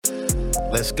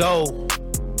Let's go.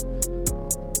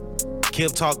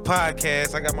 KipTalk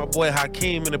podcast. I got my boy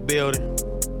Hakiim in the building.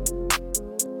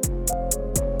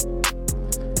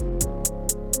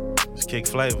 Let's kick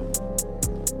flavor.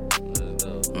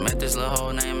 Met this little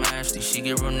hoe named Ashley, she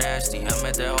get real nasty. I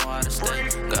met that hoe out of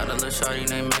state. Got a little shawty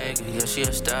named Megan, yeah, she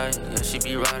a stallion, yeah, she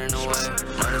be riding away.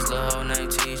 Met this little hoe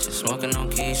named Tisha, smoking on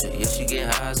Keisha, yeah, she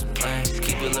get high as a plane.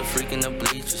 Keep a little freak in the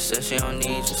bleachers, said she don't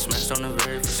need you, smash on the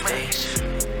very first day.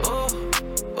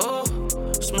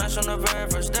 Smash on the very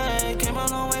first day. Came a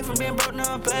long way from being broke,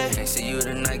 now I'm paid. Can't see you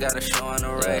tonight, got a show on the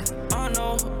rack. I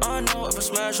know. If I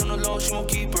smash on the low, she won't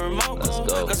keep her remote.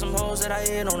 Got some hoes that I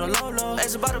hit on the low.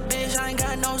 Ask about a bitch, I ain't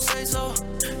got no say so.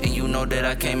 And you know that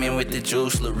I came in with the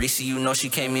juice. Larissa, you know she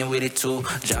came in with it too.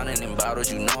 Drowning in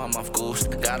bottles, you know I'm off goose.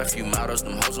 Got a few models,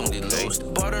 them hoes gon' get loose.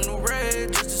 Bought a new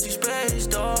red just to see space,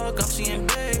 dog. I'm seeing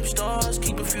babe stars.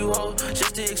 Keep a few hoes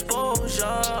just to expose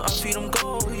y'all. I feed them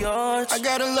gold yards. I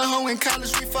got a little hoe in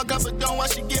college, we fuck up, but don't why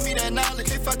she give me that knowledge.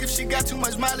 Can't fuck if she got too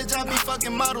much mileage. I be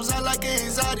fucking models, I like an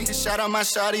exotic. Shout out my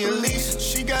shawty Elise.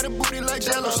 She got a booty like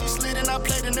Jello. She slid and I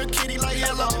played in her kitty like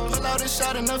yellow. Pull out a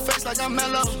shot in her face like I'm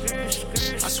mellow.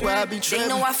 I swear I be tripping.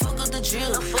 They know I fuck with the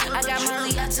drill. I got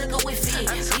money, I took her with feet.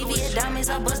 VVS diamonds,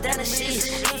 I bust down the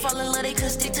sheets. Ain't fall in love, they could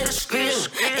stick to the script.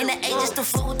 In the A just to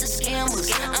fool with the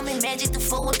scammers. I'm in magic to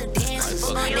fool with the dancers.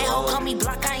 They all call me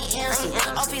block, I ain't answer.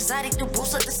 Off exotic to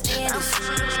boost up the standards.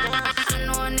 I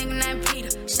know a nigga named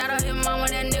Peter. Shout out his mama,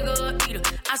 that nigga a eater.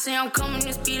 I say I'm coming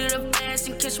to speed it up fast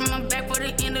and catch my back for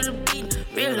the end of the beat.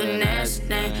 Really nasty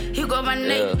thing. He go by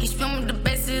name, he swim with the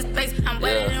best of his face. I'm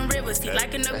wetter than rivers, he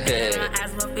liking the bed. My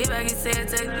eyes for fever, he said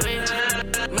take the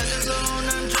risk. Messed up on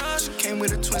them drugs. She came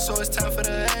with a twin, so it's time for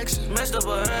the action. Messed up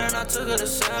her head and I took her to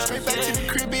side. Straight back to the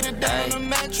crib, beat her down on the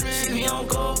mattress. She be on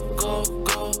go.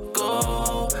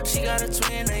 She got a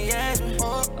twin named Yasmin.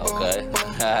 Okay.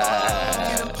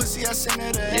 Get a pussy, I send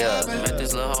her to heaven. Met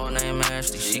this little hoe named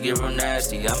Ashley, she get real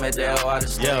nasty. I met that hoe out of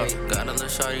state. Got a little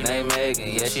shorty named Megan,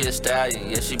 yeah, she a stallion,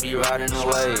 yeah, she be riding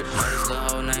away. Met this little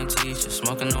hoe named Tisha,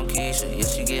 smoking on Keisha, yeah,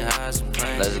 she get high as a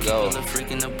plane. Let's go. Keep a little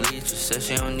freak in the bleachers, said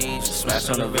she don't need you. Smash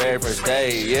on the very first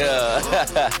day,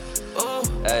 yeah.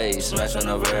 Hey, smash on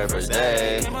the very first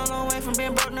day. Came a long way from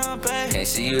being broke, now I'm paid. Can't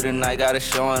see you tonight, got a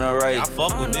show on the race. I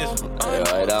fuck with this one.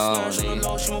 Yeah, right on.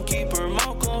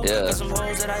 Yeah. Got some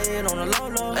hoes that I hit on the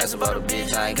low. That's about a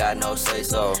bitch, I ain't got no say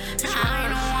so. I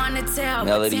ain't the one to tell.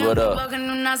 Melody, what up? Fucking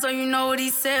him now, so you know what he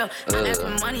sell. I ask for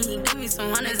money, he give me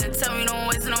some hundreds and tell me don't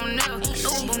waste no nails.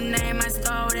 No boom name, I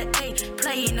start with an A.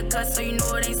 Play in the cut, so you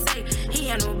know it ain't safe. He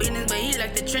had no business, but he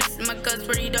like the trenches. My cut's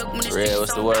pretty dark when it's Red,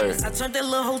 what's the word? I turned that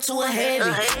little hoe to a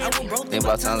heavy. I was broke. Think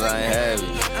about times I ain't heavy.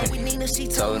 I'm with Nina, she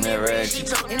Talking that rag.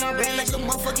 in our brand like a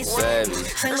motherfucking Savage.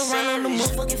 Sail around on the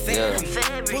motherfucking ferry.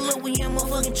 Pull up, we in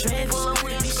motherfucking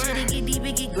traffic. This shit get deep,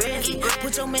 it get graphic.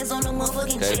 Put your mans on the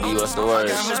motherfucking KB, what's the word?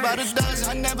 Got hoes by the dozen.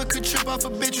 I never could trip off a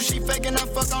bitch when she faking. I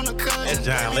fuck on the cousin. That's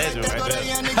John Legend right there.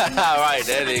 Right,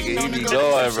 that nigga, he be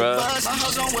going, bro.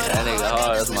 That nigga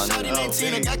hard, that's my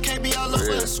nigga. I can't be all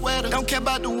over her sweater. Don't care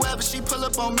about the weather. She pull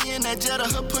up on me in that Jetta.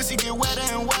 Her pussy get wetter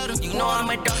and wetter. You know I'm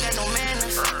a dog, got no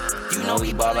manners. You know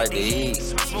we ball like the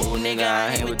East. Smooth nigga, I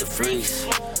hang with the freaks.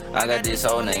 I got this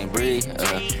hoe named Bree.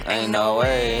 Ain't no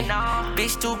way.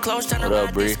 Bitch too close, tryna What up,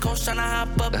 ride Bree? this coast, tryna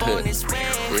hop up on this wave.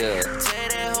 Yeah. Tell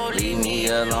that hoe Leave me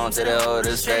alone, tell that hoe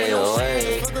to stay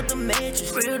away. fuck up the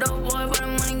mattress. Real dope boy, but the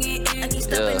money get in. I can't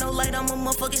stop at no light, I'm a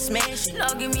motherfucking smash it.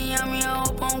 Love give me, I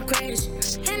hope I'm crazy.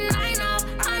 And I know,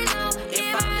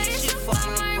 if I hit you for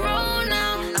my roll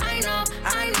now.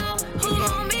 I know, who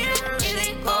gon' be there if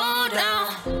it go down.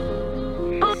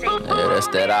 Yeah, that's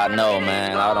that I know,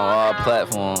 man. Out on all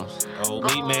platforms. Oh,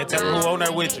 me, man. Tell me who on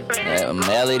there with you. Yeah,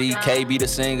 Melody, KB the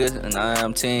singer, and I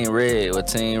am Team Red. With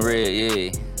Team Red,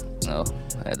 yeah. No,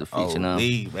 I had to feature them.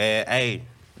 Lee, man. Hey,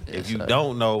 if you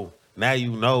don't know, now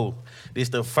you know. This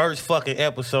the first fucking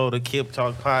episode of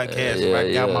KipTalk podcast. Yeah,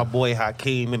 I got yeah. my boy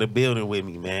Hakiim in the building with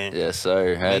me, man. Yes,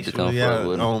 sir. Had to come fuck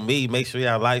with him. On me. Make sure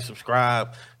y'all like,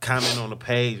 subscribe, comment on the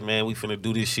page, man. We finna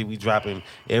do this shit. We dropping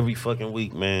every fucking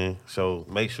week, man. So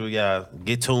make sure y'all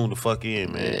get tuned the fuck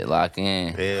in, man. Yeah, lock in.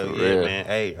 Hell for yeah, real. man.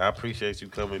 Hey, I appreciate you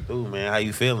coming through, man. How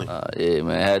you feeling? Yeah,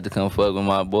 man. Had to come fuck with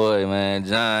my boy, man.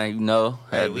 John, you know.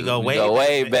 Hey, we go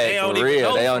way back, back. They for don't even real.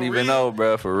 know, They don't for even real. know,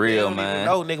 bro. For real, They don't man. even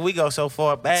know, nigga. We go so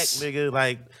far back, nigga.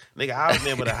 Like, nigga, I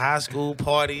remember the high school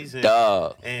parties and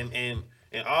Dog. and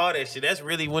and all that shit. That's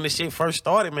really when the shit first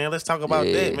started, man. Let's talk about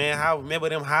that, man. How remember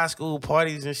them high school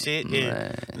parties and shit?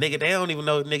 And nigga, they don't even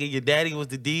know, nigga, your daddy was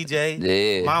the DJ.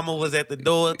 Yeah. Mama was at the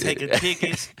door taking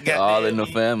tickets. All in the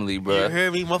family, bro. You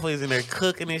heard me? Motherfuckers in there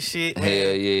cooking and shit. Man.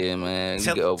 Hell yeah, man.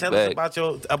 Tell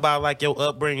us about like your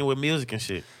upbringing with music and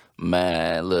shit.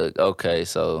 Man, look, okay,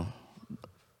 so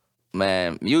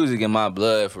man, music in my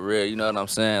blood for real. You know what I'm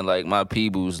saying? Like my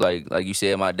peoples, like you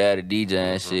said, my daddy DJ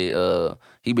and shit.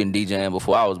 He been DJing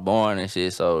before I was born and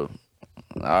shit. So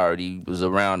I already was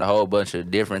around a whole bunch of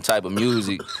different type of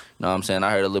music. You know what I'm saying? I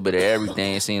heard a little bit of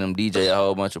everything. Seen him DJ a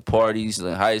whole bunch of parties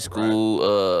in high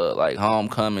school, like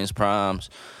homecomings, proms,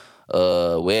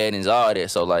 weddings, all that.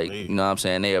 So like, you know what I'm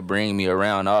saying? They'll bring me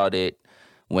around all that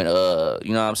when you know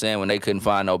what I'm saying? When they couldn't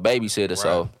find no babysitter. Right.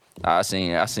 So I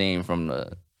seen from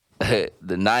the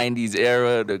 90s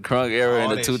era, the crunk era,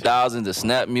 and the 2000s, shit. The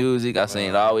snap music. I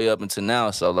seen it all the way up until now.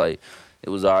 So like, it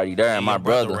was already there. And my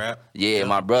brother,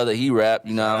 my brother, he rapped.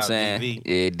 You know what I'm saying? DV.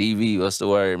 Yeah, DV. What's the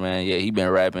word, man? Yeah, he been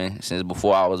rapping since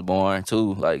before I was born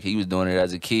too. Like he was doing it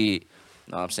as a kid.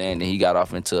 You know what I'm saying? Then he got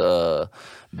off into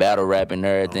battle rap and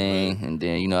everything. And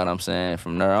then you know what I'm saying?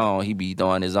 From there on, he be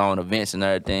doing his own events and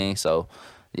everything. So.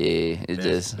 Yeah,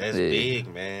 that's big,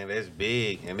 man. That's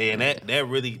big. And then that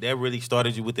really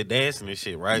started you with the dancing and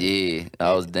shit, right? Yeah,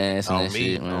 I was dancing and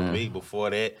shit, man. On me before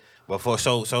that.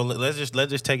 So let's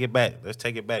just take it back. Let's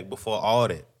take it back before all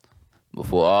that.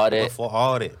 Before all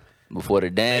that. Before the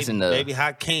dancing. Baby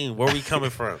Hakiim, where we coming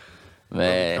from? Man,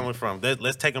 where we coming from?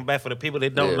 Let's take them back for the people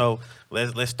that don't know.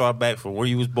 Let's start back from where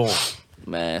you was born.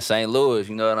 Man, St. Louis.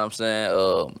 You know what I'm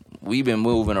saying? We been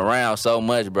moving around so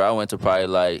much, bro. I went to probably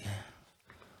like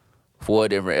 4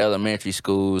 different elementary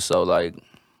schools. So like,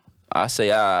 I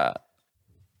say I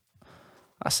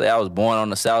was born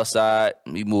on the south side.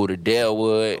 We moved to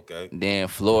Delwood, then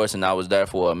Florence, and I was there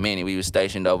for a minute. We was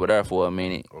stationed over there for a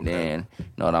minute. Then, you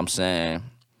know what I'm saying?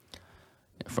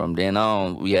 From then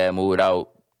on, we had moved out.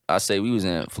 I say we was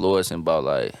in Florence in about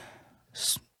like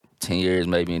 10 years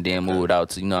maybe, and then moved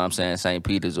out to, you know what I'm saying, St.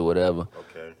 Peter's or whatever.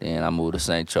 Then I moved to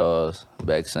St. Charles,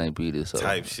 back to St. Peter's. So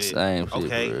type shit. Same shit.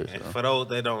 Okay, real, so. And for those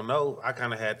that don't know, I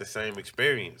kind of had the same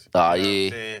experience. Oh, you know yeah. What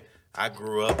I'm saying? I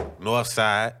grew up north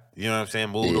side, you know what I'm saying?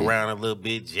 Moved around a little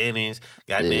bit, Jennings,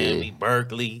 goddamn me,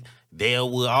 Berkeley,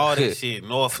 Delwood, all that shit,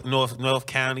 North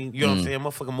County, you know what I'm saying?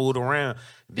 Motherfucker moved around.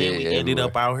 Then we ended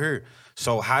up out here.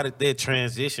 So how did that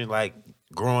transition, like,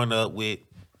 growing up with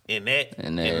and that,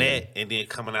 and then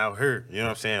coming out here, you know what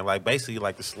I'm saying? Like basically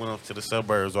like the slums to the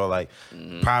suburbs or like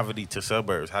poverty to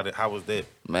suburbs. How was that?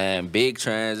 Man, big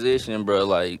transition, bro.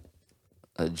 Like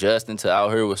adjusting to out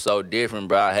here was so different,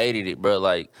 bro. I hated it, bro.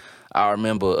 Like I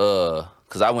remember,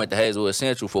 cause I went to Hazelwood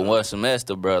Central for 1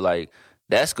 semester, bro. Like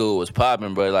that school was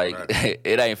popping, bro. Like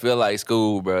it ain't feel like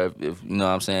school, bro. If you know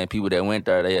what I'm saying, people that went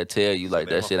there, they'll tell you like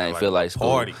that shit ain't feel like school.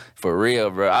 Party. For real,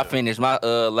 bro. Yeah. I finished my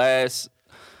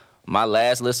my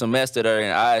last little semester there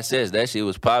in ISS, that shit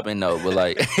was popping though. But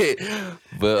like,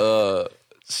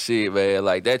 shit, man,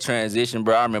 like that transition,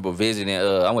 bro. I remember visiting.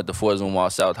 I went to Fort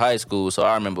Zumwalt South High School, so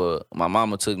I remember my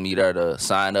mama took me there to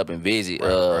sign up and visit.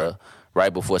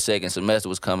 Right before second semester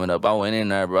was coming up, I went in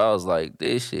there, bro. I was like,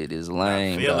 this shit is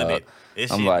lame, dog.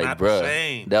 I'm like, bro,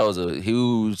 that was a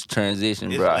huge transition,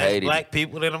 bro. I hated black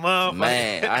people in the motherfucker.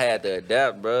 Man, I had to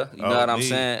adapt, bro. You know what I'm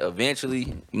saying?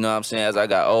 Eventually, you know what I'm saying? As I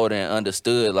got older and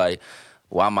understood, like,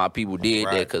 why my people did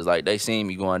that, because, like, they seen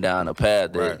me going down a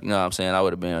path that, you know what I'm saying, I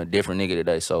would have been a different nigga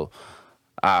today. So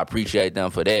I appreciate them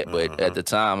for that, but at the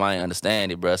time, I ain't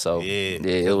understand it, bro. So,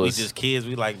 it was... We just kids,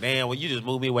 we like, damn, well, you just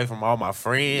moved me away from all my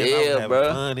friends. Yeah, I was having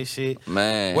bro. fun and shit.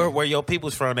 Man. Where your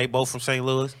people's from? They both from St.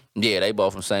 Louis? Yeah, they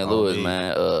both from St. Louis,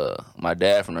 man. My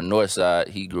dad from the north side,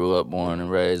 he grew up, born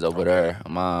and raised over there.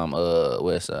 Mom,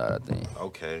 west side, I think.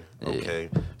 Okay.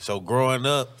 So growing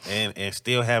up and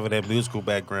still having that musical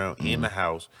background in the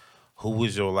house, who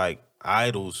was your, like,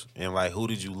 idols and, like, who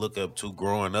did you look up to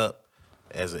growing up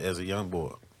as a young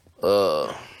boy? You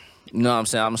know what I'm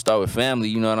saying? I'm gonna start with family,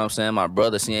 you know what I'm saying? My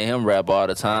brother, seeing him rap all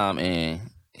the time, and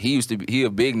he a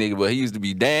big nigga, but he used to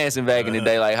be dancing back in the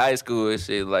day, like high school and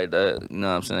shit like that. You know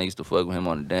what I'm saying? I used to fuck with him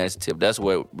on the dance tip. That's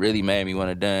what really made me want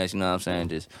to dance, you know what I'm saying?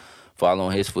 Just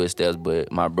following his footsteps.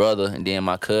 But my brother and then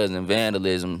my cousin,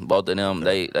 Vandalism, both of them,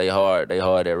 they hard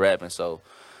at rapping, so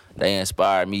they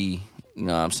inspired me, you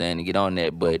know what I'm saying, to get on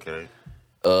that. But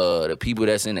the people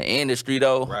that's in the industry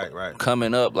though,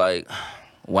 coming up, like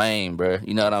Wayne, bro,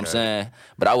 you know what I'm saying?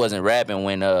 But I wasn't rapping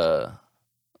when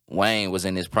Wayne was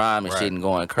in his prime and shit and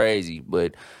going crazy,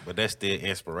 but that's still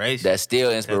inspiration. That's still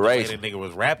inspiration. The way the nigga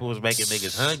was rapping was making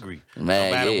niggas hungry.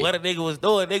 Man, no matter what a nigga was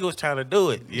doing, nigga was trying to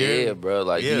do it. Yeah, bro.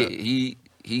 Like he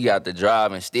he got the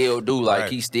drive and still do like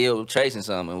he still chasing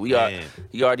something.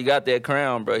 He already got that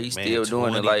crown, bro. He's still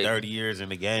doing it like 30 years in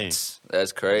the game.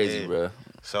 That's crazy, bro.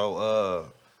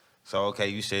 So okay,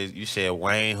 you said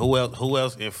Wayne. Who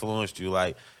else influenced you?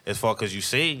 Like as far because you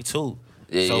sing too.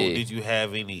 Yeah, so did you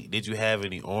have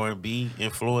any R&B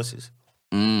influences?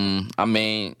 I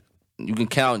mean, you can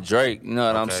count Drake. You know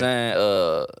what I'm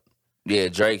saying? Yeah,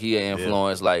 Drake, he an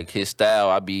influence. Like his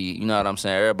style, you know what I'm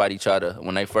saying? Everybody try to,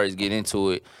 when they first get into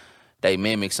it, they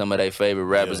mimic some of their favorite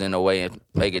rappers in a way and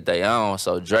make it their own.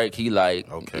 So Drake, he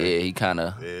he kind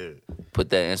of put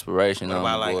that inspiration on.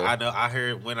 Like I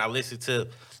heard when I listened to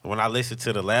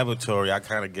the Labotory, I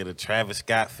kind of get a Travis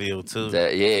Scott feel too.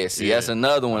 That's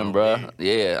another one, bro.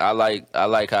 Yeah, I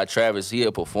like how Travis, he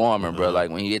a performer, bro.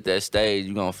 Like when he hit that stage,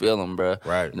 you gonna feel him, bro.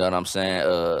 Right. You know what I'm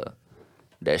saying?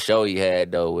 That show he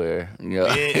had though, where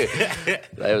they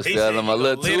was feeling him a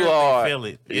little too hard. Feel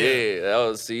it. Yeah, that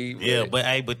was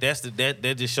but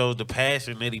that just shows the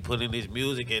passion that he put in his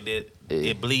music and that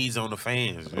it bleeds on the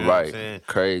fans. You know what I'm saying?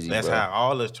 Crazy. That's bro. how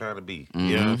all us trying to be.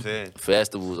 You know what I'm saying?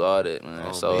 Festivals, all that,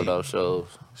 man. Sold out shows.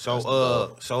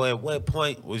 So at what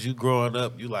point was you growing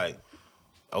up? You like,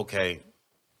 okay,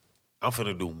 I'm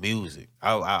finna do music.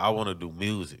 I want to do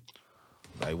music.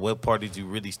 Like, what part did you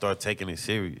really start taking it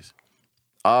serious?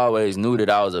 I always knew that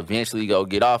I was eventually gonna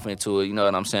get off into it, you know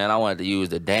what I'm saying? I wanted to use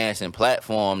the dancing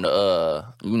platform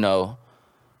to,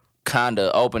 kind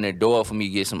of open the door for me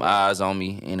to get some eyes on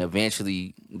me and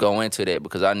eventually go into that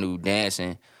because I knew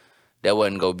dancing, that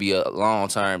wasn't gonna be a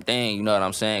long-term thing, you know what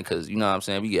I'm saying? Because, you know what I'm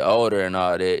saying, we get older and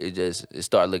all that, it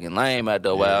start looking lame after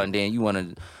a while, and then you want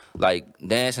to, like,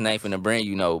 dancing ain't finna bring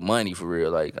you no money for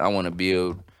real. Like, I want to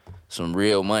build some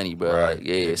real money, bro. Right. Like,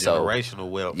 yeah, so generational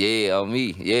wealth. Yeah, on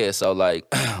me. Yeah, so like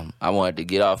I wanted to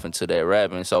get off into that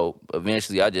rapping. So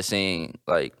eventually I just seen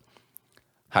like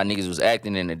how niggas was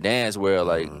acting in the dance world.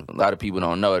 Like a lot of people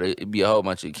don't know it. It'd be a whole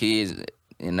bunch of kids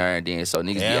in there and then so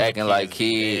niggas be acting like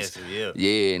kids.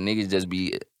 Yeah, niggas just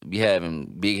be having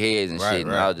big heads and shit.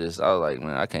 And I was like,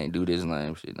 man, I can't do this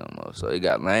lame shit no more. So it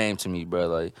got lame to me,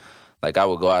 bro. Like I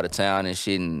would go out of town and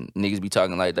shit, and niggas be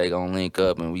talking like they gonna link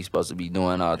up, and we supposed to be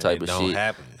doing all type of shit.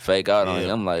 Happen. Fake out on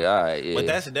you. I'm like, all right, yeah. But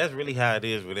that's really how it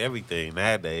is with everything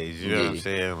nowadays. You know what I'm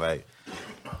saying? Like,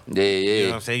 you know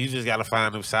what I'm saying? You just gotta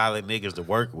find them solid niggas to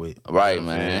work with. Right,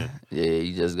 man. Yeah,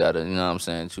 you just gotta, you know what I'm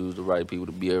saying, choose the right people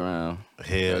to be around.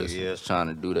 Hell yeah. Just trying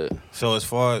to do that. So as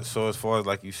far as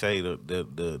like you say,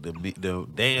 the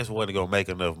dance wasn't gonna make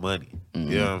enough money.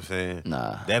 You know what I'm saying?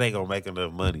 Nah. That ain't gonna make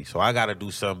enough money. So I gotta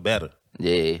do something better.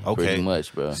 Yeah, pretty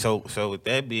much, bro. So with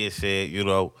that being said,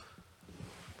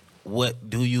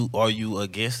 are you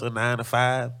against a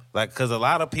 9-to-5? Like, cause a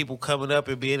lot of people coming up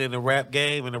and being in the rap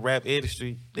game, in the rap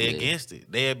industry, they're against it.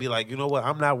 They'll be like, you know what,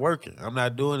 I'm not working. I'm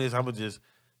not doing this. I'm gonna just,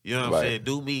 you know what I'm saying,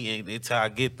 do me until I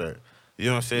get there. You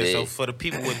know what I'm saying? Yeah. So for the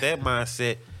people with that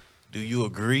mindset, do you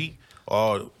agree?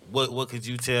 Or what could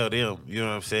you tell them, you know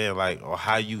what I'm saying, like, or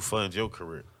how you fund your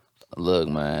career? Look,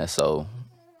 man, so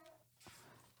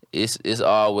it's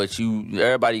all what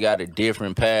everybody got a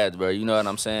different path, bro. You know what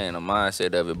I'm saying? A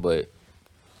mindset of it, but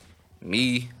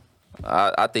me,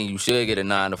 I think you should get a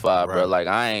 9-to-5, bro. Like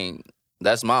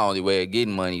that's my only way of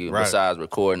getting money besides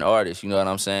recording artists. You know what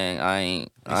I'm saying? I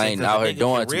ain't out here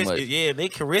doing too much. Yeah, they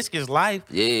can risk his life.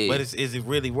 Yeah, but is it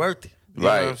really worth it? You know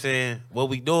what I'm saying? What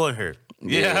we doing here?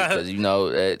 Yeah, because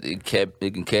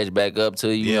it can catch back up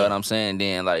to you. You know what I'm saying?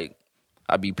 Then like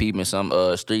I be peeping some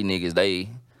street niggas. They,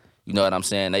 you know what I'm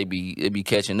saying? They be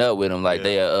catching up with them. Like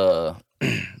they'll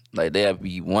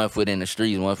be 1 foot in the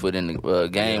streets, 1 foot in the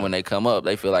game. When they come up,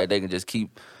 they feel like they can just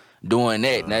keep doing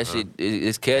that. And that shit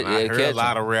is catch. I heard a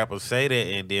lot of rappers say that,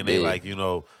 and then they like,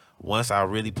 once I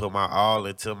really put my all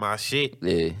into my shit,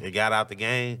 and got out the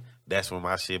game, that's when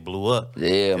my shit blew up.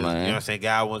 Yeah, man. You know what I'm saying?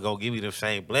 God wasn't gonna give me the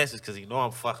same blessings because he know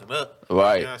I'm fucking up.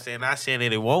 Right. You know what I'm saying? Not saying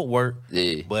that it won't work.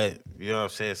 Yeah. But you know what I'm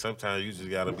saying? Sometimes you just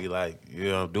gotta be like,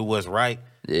 do what's right.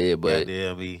 Yeah, but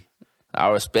me. I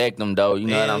respect them though. You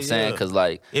know what I'm saying? Cause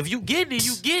like, if you getting it,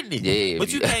 you getting it. Yeah.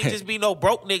 But you can't just be no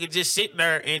broke nigga just sitting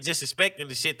there and just expecting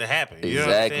the shit to happen. You know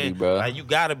what I'm saying? Bro. Like you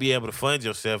gotta be able to fund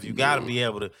yourself. You gotta be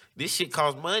able to. This shit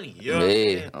costs money. You know what I'm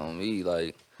saying? On me,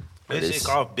 like this shit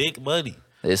costs big money.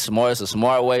 It's smart. It's a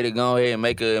smart way to go ahead and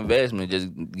make an investment. Just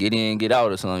get in, get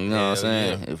out, or something. You know what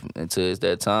I'm saying? Until it's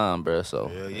that time, bro. So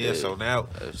So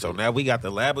now we got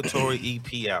the Labotory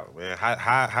EP out, man.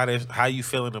 How you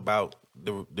feeling about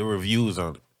the reviews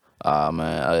on it?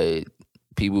 Man,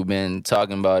 people been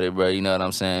talking about it, bro. You know what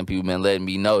I'm saying? People been letting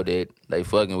me know that they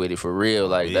fucking with it for real.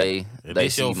 Like they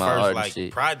see my art and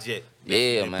shit. Project.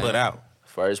 Man. Put out.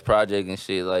 First project and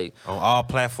shit, like on all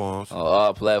platforms. On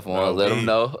all platforms, let them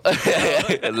know.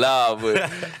 Nah,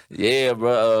 but yeah,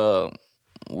 bro.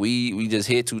 We just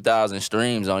hit 2,000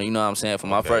 streams on, you know what I'm saying? For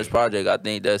my first project, I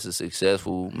think that's a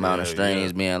successful amount of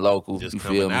streams being local. Just you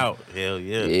coming feel me? out. Hell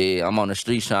yeah. Yeah, I'm on the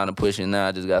streets trying to push it now.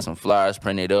 I just got some flyers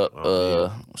printed up,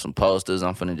 some posters.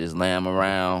 I'm finna just lay them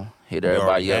around, hit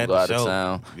everybody up, go out of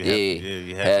town.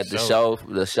 You had the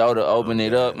show to open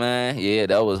it up, man. Yeah,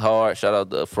 that was hard. Shout out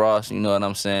to Frost, you know what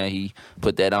I'm saying? He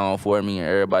put that on for me and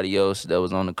everybody else that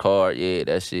was on the card. Yeah,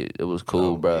 that shit, it was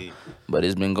cool, bro. But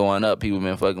it's been going up. People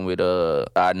been fucking with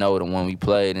I Know, the one we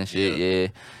played and shit. Yeah.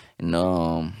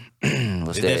 And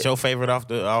what's that your favorite off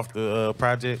the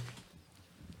project?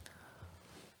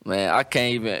 Man, I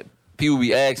can't even. People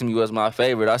be asking me what's my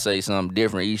favorite. I say something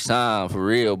different each time, for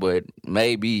real. But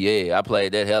maybe, yeah, I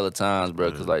played that hella times,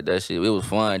 bro. Cause like that shit, it was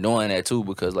fun doing that too.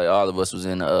 Because like all of us was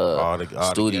in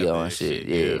the studio and shit.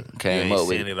 Yeah, came up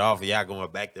with it off. Y'all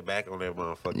going back to back on that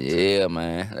motherfucker. Yeah,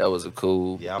 that was a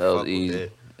cool. Yeah, that was easy.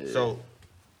 That. Yeah.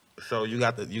 So you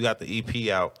got the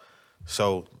EP out.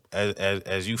 So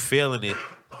as you feeling it,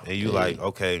 and you like,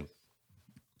 okay,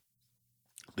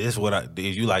 this what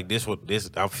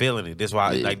I'm feeling it. This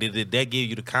why like did that give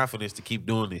you the confidence to keep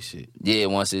doing this shit? Yeah,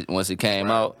 once it came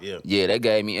out, that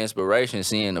gave me inspiration,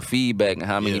 seeing the feedback and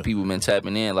how many people been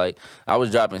tapping in. Like I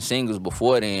was dropping singles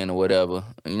before then or whatever.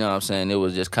 You know what I'm saying? It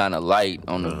was just kind of light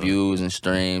on the views and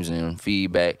streams and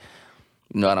feedback.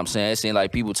 You know what I'm saying? It seems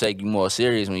like people take you more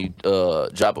serious when you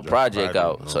drop a project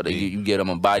out, so that you get them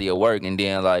a body of work, and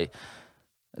then like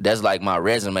that's like my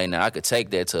resume now. I could take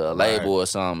that to a label or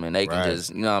something, and they can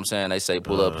just, you know what I'm saying? They say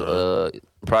pull up the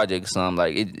project or something.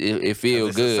 Like it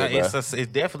feels good, bro.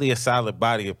 It's definitely a solid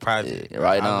body of project. Yeah,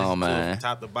 right on, man. From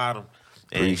top to bottom.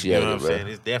 And, appreciate you know what it, I'm bro. saying?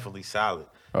 It's definitely solid.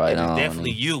 Right on. It's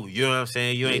definitely you. You know what I'm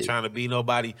saying? You ain't trying to be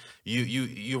nobody.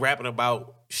 You rapping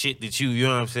about shit that you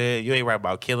know what I'm saying? You ain't rapping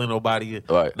about killing nobody.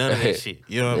 Right. None of that shit.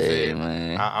 You know what I'm saying?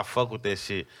 Man. I fuck with that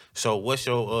shit. So what's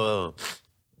your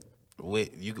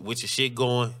with your shit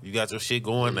going? You got your shit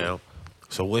going now.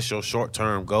 So what's your short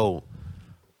term goal?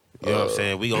 You know what I'm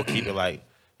saying? We gonna keep it like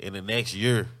in the next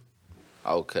year.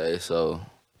 Okay, so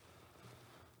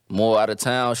more out of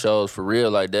town shows for real.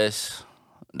 Like that's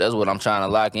what I'm trying to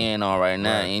lock in on right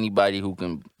now. Anybody who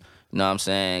can, you know what I'm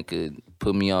saying, could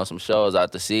put me on some shows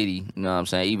out the city, you know what I'm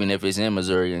saying? Even if it's in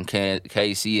Missouri and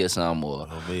KC or something, or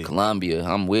Columbia,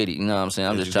 I'm with it, you know what I'm saying?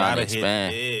 I'm just trying to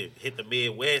expand. Hit the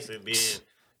Midwest and then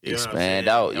expand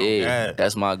out,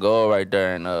 That's my goal right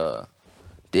there. And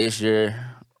this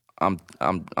year, I'm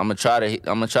gonna try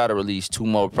to release 2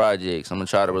 more projects. I'm gonna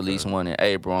try to release one in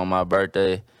April on my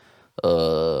birthday.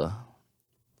 It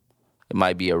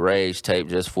might be a rage tape,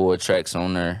 just 4 tracks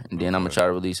on there, and then I'm gonna try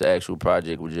to release an actual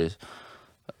project with just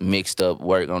mixed up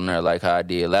work on there, like how I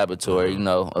did Labotory. You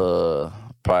know,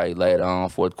 probably later on,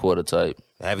 4th quarter type.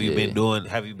 Have you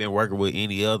been working with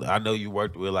any other? I know you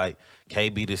worked with like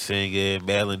KB the Singer,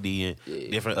 Melody, and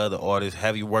different other artists.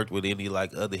 Have you worked with any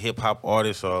like other hip hop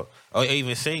artists or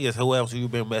even singers? Who else have you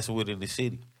been messing with in the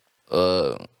city?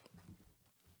 I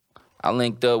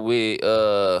linked up with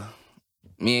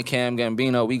me and Cam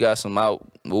Gambino. We got some out.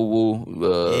 Woo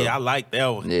woo. I like that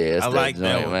one. Yeah, I like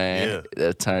that one, man. Yeah.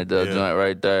 That turned up joint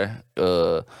right there.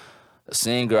 A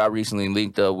singer I recently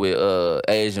linked up with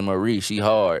Asia Marie. She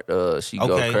hard. She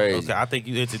go crazy. Okay, I think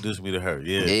you introduced me to her.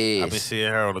 Yeah. I've been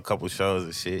seeing her on a couple shows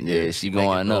and shit. Yeah, she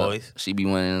going up. She be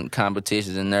winning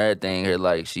competitions and everything. Her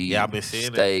like she I've been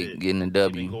seeing stay getting the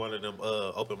W. She be going to them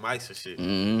open mics and shit.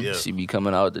 Yeah. She be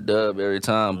coming out with the dub every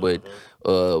time. But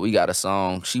we got a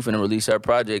song. She finna release her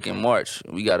project in March.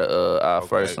 We got our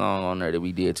first song on there that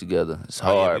we did together. It's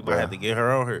hard, bro. We might have to get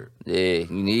her on here. Yeah,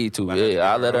 you need to.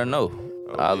 I'll let her know.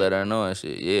 I'll let her know and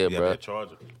shit. Yeah, bro.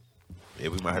 Yeah,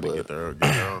 we might have to get her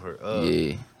on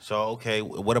her. So, okay,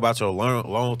 what about your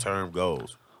long-term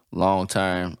goals?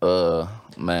 Long-term,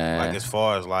 man. Like as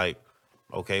far as like,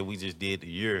 okay, we just did the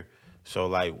year. So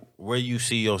like, where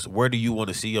do you want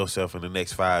to see yourself in the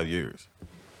next 5 years?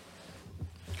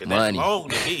 Money. That's long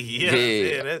to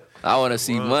me. I want to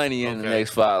see money in the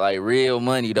next 5, like real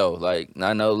money though. Like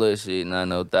not no little shit, not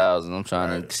no thousands. I'm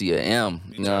trying to see an M.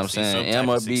 You know what I'm saying? M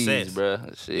or B's, bro.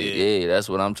 Shit, that's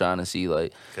what I'm trying to see.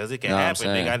 Like, cause it can happen,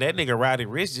 nigga. That nigga Roddy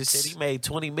Rich just said he made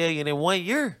 $20 million in 1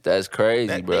 year. That's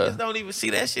crazy, bro. Niggas don't even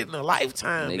see that shit in a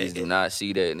lifetime. Niggas do not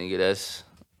see that, nigga. That's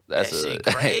shit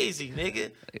crazy,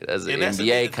 nigga. That's an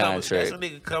NBA contract. That's a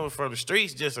nigga coming from the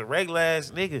streets, just a regular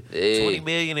ass nigga. $20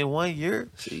 million in 1 year.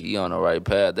 See, he on the right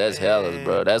path. That's hella,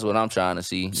 bro. That's what I'm trying to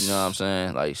see. You know what I'm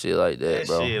saying? Like shit like that,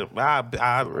 bro. Shit,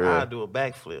 I'll do a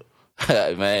backflip.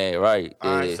 Man, right.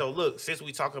 All right, so look, since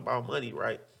we talking about money,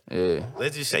 right? Yeah.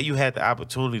 Let's just say you had the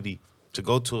opportunity to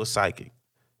go to a psychic.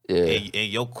 Yeah.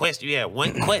 And your question, you had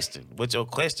one question. But your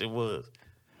question was,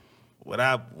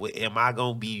 am I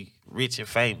gonna be rich and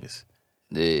famous?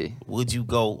 Yeah. Would you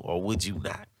go or would you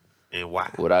not? And why?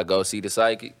 Would I go see the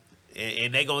psychic?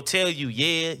 And they gonna tell you,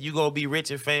 yeah, you gonna be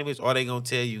rich and famous, or they gonna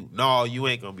tell you, no, you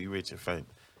ain't gonna be rich and famous.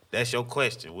 That's your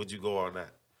question. Would you go or not?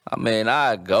 I mean,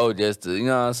 I go just to, you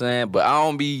know what I'm saying? But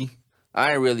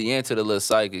I ain't really into the little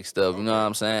psychic stuff, you know what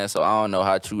I'm saying? So I don't know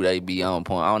how true they be on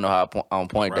point. I don't know how on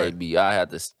point they be. I have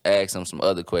to ask them some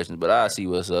other questions, but I'll see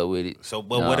what's up with it. So,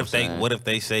 but what if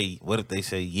they say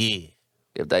yeah?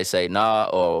 If they say nah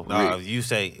or if you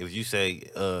say,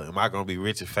 am I gonna be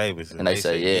rich and famous? And they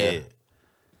say yeah.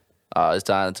 It's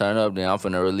time to turn up. Then I'm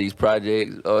finna release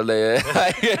projects. I'm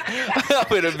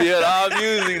finna build all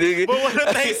music, nigga. But what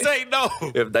if they say no?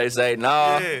 If they say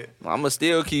nah, I'ma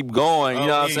still keep going. You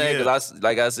know what I'm saying? Cause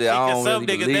like I said, I don't really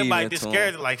believe in they might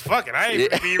discourage it. Like, fuck it, I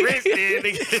ain't finna be rich, then,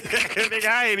 nigga.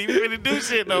 I ain't even finna do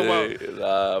shit no more.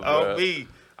 Nah, me.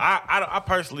 I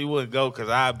personally wouldn't go because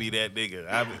I'd be that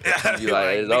nigga. I'd be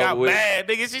nigga, I'm bad,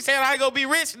 nigga. She said I ain't gonna be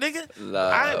rich,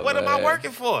 nigga. What am I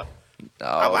working for?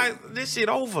 This shit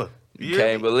over. You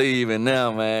can't believe in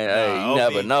them, man. Hey, you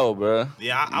never know, bro.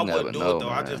 Yeah, I wouldn't do it, though. Man.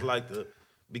 I just like to,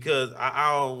 because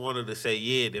I don't want her to say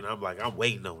yeah, then I'm like, I'm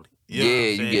waiting on it.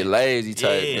 You get lazy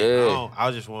type. Yeah. I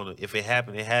just want to, if it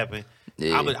happened, it happened.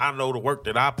 Yeah. I know the work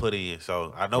that I put in,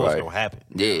 so I know it's going to happen.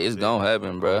 Yeah, it's going to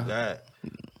happen, bro. God.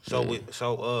 So,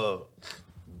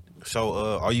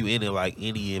 are you in it, like,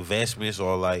 any investments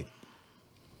or, like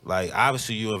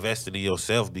obviously you invested in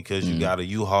yourself because you got a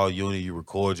U-Haul unit, you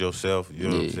record yourself, you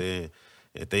know what I'm saying,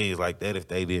 and things like that if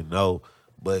they didn't know.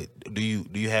 But do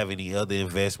you have any other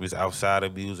investments outside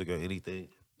of music or anything?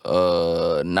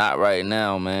 Not right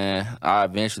now, man. I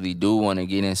eventually do want to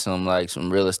get in some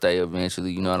real estate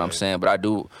eventually, you know what I'm saying? But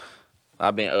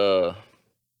I've been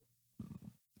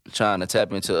trying to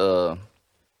tap into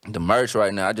the merch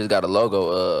right now. I just got a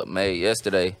logo made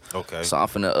yesterday. Okay. So I'm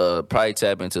finna probably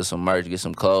tap into some merch, get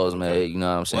some clothes made, you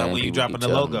know what I'm saying? When you dropping the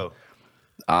logo?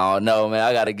 I don't know, man.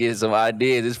 I gotta get some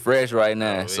ideas. It's fresh right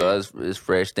now. So it's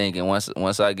fresh thinking.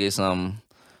 Once I get something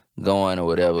going or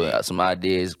whatever, some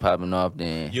ideas popping off,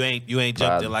 then you ain't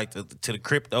jumped in to the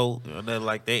crypto or nothing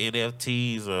like that,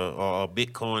 NFTs or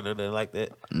Bitcoin or nothing like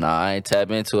that. Nah, I ain't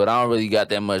tap into it. I don't really got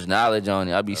that much knowledge on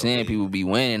it. I be seeing people be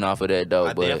winning off of that though.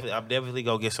 I'm definitely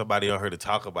gonna get somebody on here to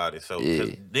talk about it. So cause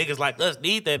niggas like us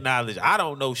need that knowledge. I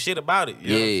don't know shit about it. You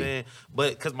know what I'm saying?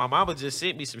 But cause my mama just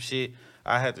sent me some shit,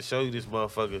 I had to show you this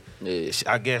motherfucker. Yeah.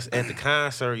 I guess at the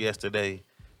concert yesterday.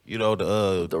 You know,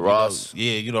 the Ross.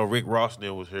 Rick Ross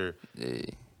then was here. Yeah.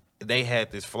 They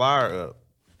had this flyer up.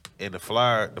 And the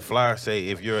flyer say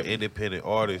if you're an independent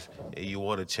artist and you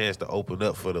want a chance to open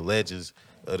up for the Legends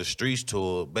of the Streets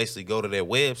tour, basically go to their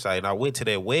website. And I went to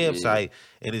their website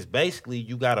and it's basically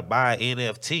you gotta buy an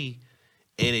NFT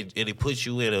and it puts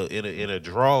you in a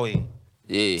drawing.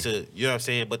 Yeah. To, you know what I'm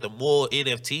saying? But the more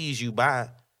NFTs you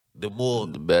buy, the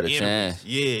better chance.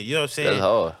 Yeah, you know what I'm saying? That's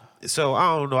hard. So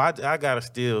I don't know. I gotta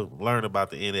still learn about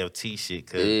the NFT shit,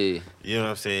 cause you know what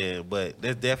I'm saying. But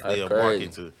there's definitely a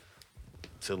market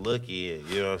to look at. You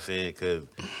know what I'm saying? Cause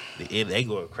they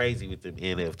going crazy with them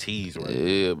NFTs right now.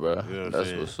 Yeah, bro. You know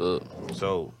That's what's up.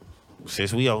 So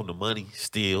since we own the money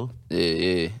still,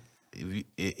 if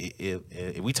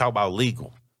we talk about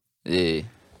legal, if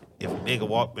a nigga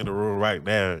walked in the room right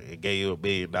now and gave you $1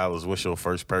 billion, what's your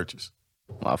first purchase?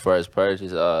 My first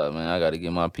purchase, man, I got to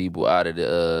get my people out of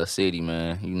the city,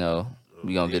 man. You know,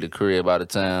 we gonna get a crib out of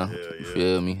town. You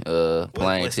feel me? Plane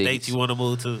what tickets. State you want to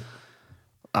move to?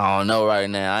 I don't know right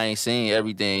now. I ain't seen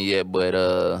everything yet, but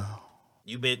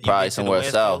you probably been somewhere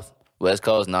south. Coast? West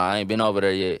Coast, nah, I ain't been over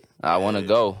there yet. I want to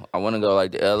go. I want to go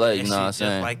like to LA, you know what I'm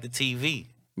saying? Just like the TV.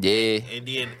 Yeah. And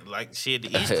then, like, shit,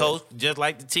 the East Coast, just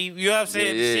like the TV. You know what I'm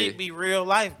saying? Yeah. Shit be real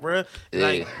life, bro.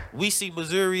 Like, we see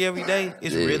Missouri every day.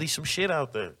 It's really some shit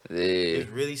out there. Yeah. It's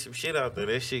really some shit out there.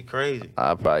 That shit crazy.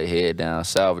 I probably head down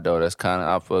south, though. That's kind of,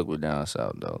 I fuck with down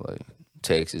south, though. Like,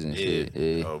 Texas and shit.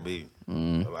 Yeah. Oh, me.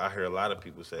 I hear a lot of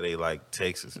people say they like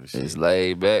Texas and shit. It's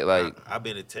laid back. Like, I've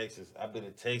been to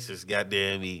Texas,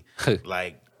 goddamn me,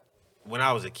 like, when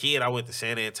I was a kid, I went to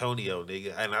San Antonio,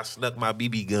 nigga, and I snuck my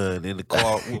BB gun in the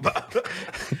car with my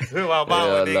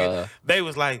mama, nigga. They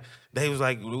was like,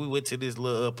 we went to this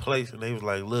little place, and they was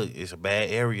like, look, it's a bad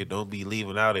area. Don't be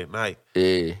leaving out at night.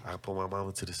 Yeah. I put my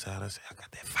mama to the side. I said, I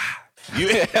got that fire.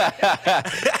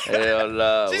 Hell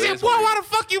no. She said, boy, why the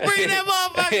fuck you bring that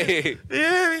motherfucker? You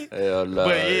hear me? Hell no.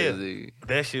 But yeah,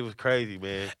 that shit was crazy,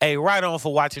 man. Hey, right on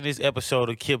for watching this episode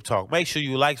of KipTalk. Make sure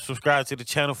you like, subscribe to the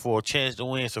channel for a chance to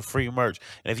win some free merch.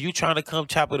 And if you trying to come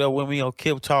chop it up with me on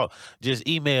KipTalk, just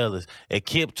email us at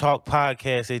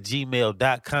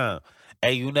KipTalkPodcast@gmail.com.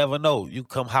 Hey, you never know. You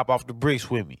come hop off the bricks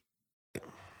with me.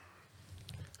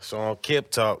 So on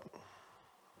KipTalk,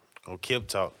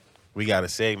 we got a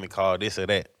segment called This or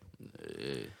That.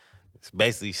 Yeah. It's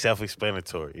basically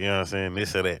self-explanatory. You know what I'm saying?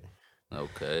 This or that.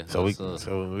 Okay. So we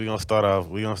gonna start off.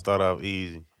 We gonna start off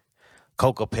easy.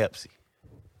 Coke or Pepsi?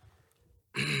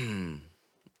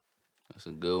 That's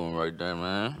a good one right there,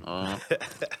 man.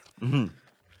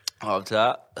 Off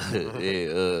top,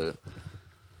 yeah.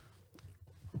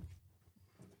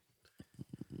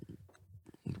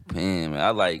 Man,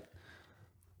 I like.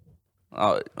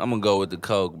 I'm gonna go with the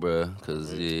Coke, bro,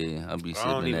 cause I be sipping that.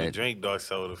 I don't even drink dark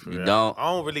soda for real. You don't?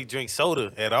 I don't really drink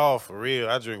soda at all for real.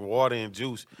 I drink water and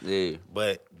juice. Yeah.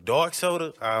 But dark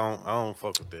soda, I don't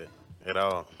fuck with that at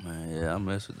all. Man, yeah, I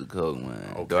mess with the Coke,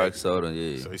 man. Okay. Dark soda,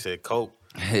 yeah. So you said Coke.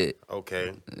 Okay.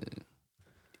 Yeah.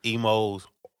 Emos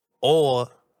or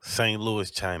St.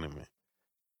 Louis Chinaman.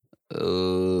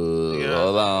 Oh,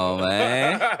 hold on,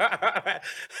 man.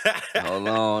 Hold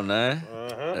on, man.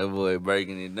 That boy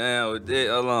breaking it down with that.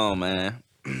 Hold on, man.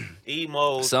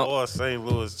 Emos or St.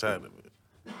 Louis Chinaman.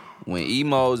 When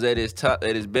emo's at its top,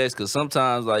 at its best, cause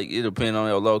sometimes like it depends on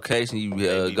your location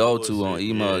you go to on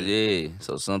emos, yeah.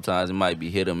 So sometimes it might be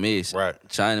hit or miss. Right.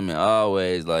 Chinaman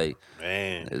always like,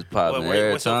 man, it's popping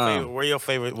every time. What's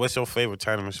your favorite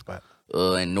Chinaman spot?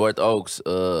 In North Oaks,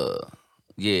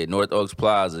 North Oaks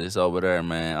Plaza. It's over there,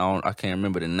 man. I can't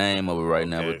remember the name of it right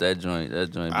now, but that joint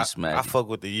be smacking. I fuck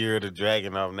with the Year of the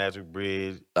Dragon off Natural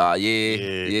Bridge.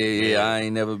 Yeah. I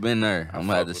ain't never been there. I'm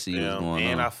gonna have to see what's going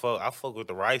on. And I fuck with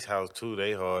the Rice House too.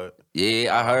 They hard.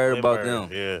 Yeah, I heard about them.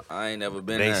 Yeah, I ain't never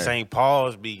been there. They St.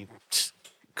 Paul's be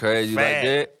crazy fat, like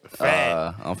that.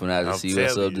 Fat. I'm finna have to see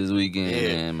what's up this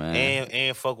weekend, man.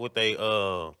 And fuck with they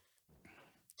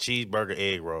cheeseburger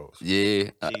egg rolls.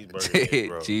 Yeah. Cheeseburger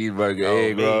egg rolls. Cheeseburger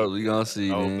egg rolls. We gonna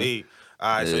see, man. Me.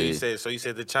 All right, so you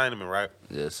said the Chinaman, right?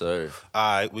 Yes, sir.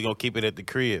 All right, we gonna keep it at the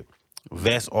crib.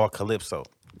 Vest or Calypso?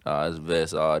 It's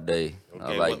Vest all day. Okay,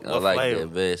 I like flavor? that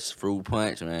Vest fruit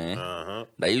punch, man. Uh-huh.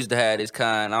 They used to have this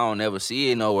kind. I don't never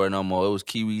see it nowhere no more. It was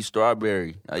kiwi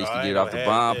strawberry. I used to get off the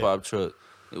bomb pop truck.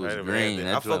 It was green.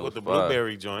 I fuck with the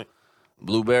blueberry joint.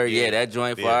 Blueberry, yeah, that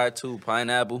joint fire too.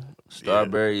 Pineapple,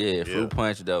 strawberry, fruit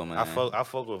punch though, man. I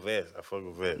fuck with Vest.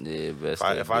 Yeah, Vest.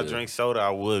 If I drink soda, I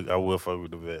would fuck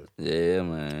with the Vest. Yeah,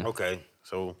 man. Okay,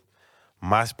 so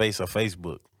MySpace or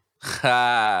Facebook?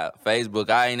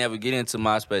 Facebook. I ain't never get into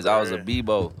MySpace. I was a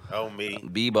Bebo. Oh me.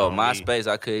 Bebo. MySpace,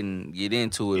 I couldn't get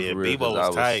into it. Yeah, for real, Bebo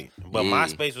was tight. But yeah.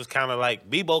 MySpace was kind of like,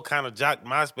 Bebo kind of jocked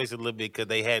MySpace a little bit because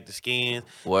they had the skins.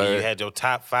 Word. And you had your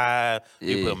top 5.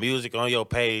 You Yeah. put music on your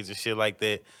page and shit like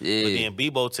that. Yeah. But then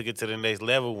Bebo took it to the next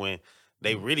level when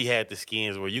they really had the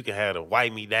skins where you can have the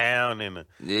Wipe Me Down and the,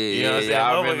 you know what I'm saying?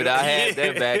 I remember that. I had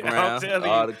that background. I'm telling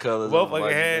all you, the colors.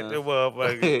 Motherfucker had the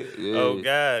motherfucker. Yeah. Oh,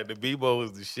 God. The Bebo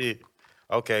was the shit.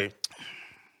 Okay.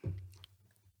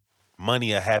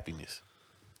 Money or happiness?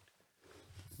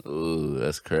 Ooh,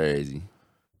 that's crazy.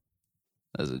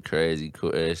 That's a crazy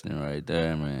question right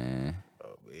there, man.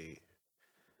 Oh, man.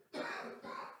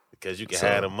 Because you can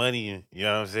have the money, and, you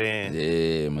know what I'm saying?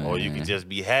 Yeah, man. Or you can just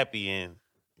be happy and,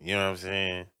 you know what I'm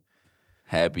saying?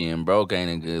 Happy and broke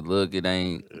ain't a good look. It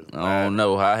ain't. I don't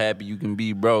know how happy you can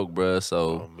be broke, bruh.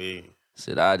 So,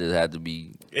 shit, I just have to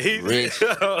be rich,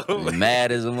 and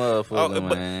mad as a motherfucker,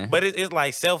 man. But it's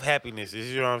like self-happiness.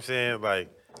 You know what I'm saying?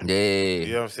 Like, yeah.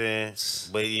 You know what I'm saying?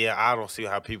 But yeah, I don't see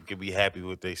how people can be happy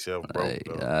with themselves broke,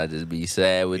 though. I just be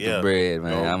sad with the bread,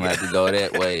 man. I'm gonna have to go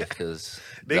that way, because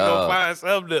they gonna find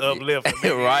something to uplift.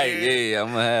 Right, yeah. I'm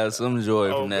gonna have some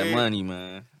joy from that money,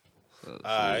 man. So,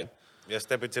 all right. Let's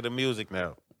step into the music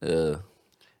now. Yeah.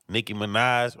 Nicki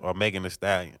Minaj or Megan Thee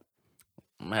Stallion?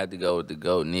 I'm gonna have to go with the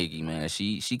GOAT Nicki, man.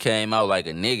 She came out like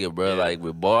a nigga, bro. Like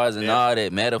with bars and all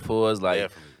that metaphors.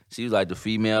 Like she was like the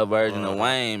female version of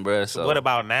Wayne, bro. So what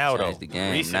about now though? The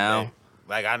game recently, now.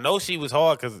 Like I know she was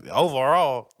hard because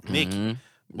overall Nicki,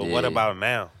 but what about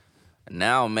now?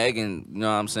 Now Megan, you know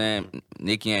what I'm saying?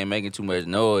 Nicki ain't making too much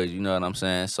noise. You know what I'm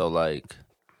saying? So like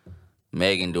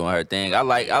Megan doing her thing. I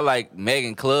like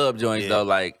Megan club joints though.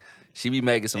 Like. She be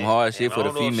making some hard shit for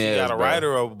the females. She got a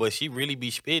writer over, but she really be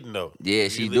spitting though. Yeah,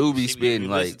 she do be spitting.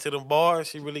 Like listen to them bars,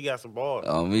 she really got some bars.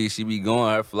 On me, she be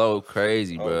going her flow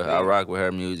crazy, bro. I rock with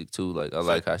her music too. Like I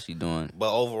like how she doing.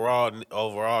 But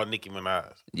overall, Nicki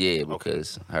Minaj. Yeah,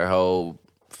 because her whole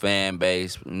fan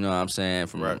base, you know what I'm saying,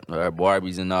 from Right. her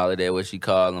Barbies and all of that, what she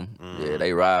call them. Yeah,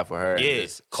 they ride for her. Yeah,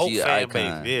 Coke she an fan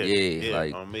icon. base. Yeah,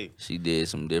 like on me. she did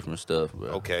some different stuff, bro.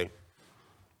 Okay.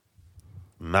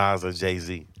 Nas or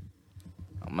Jay-Z?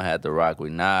 I'm gonna have to rock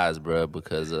with Nas, bro,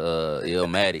 because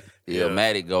Illmatic. Yeah.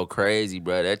 Illmatic go crazy,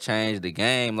 bro. That changed the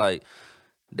game. Like,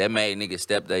 that made niggas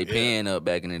step their pen up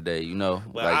back in the day, you know?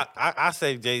 But like, I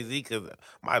say Jay-Z because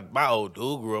my old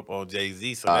dude grew up on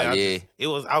Jay-Z, so Oh, now yeah.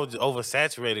 I was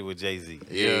oversaturated with Jay-Z.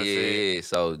 You know what I'm saying? yeah.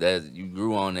 So you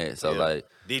grew on that. So Yeah. like,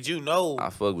 Did you know? I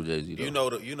fuck with Jay-Z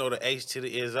though. You know the H to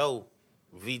the is O,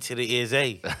 V to the is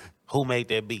A. Who made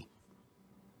that beat?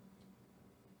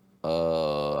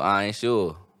 I ain't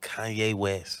sure. Kanye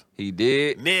West. He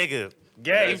did. Nigga,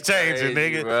 game That's changer,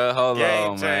 crazy, nigga. Bro, hold Game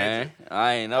on, man. changer.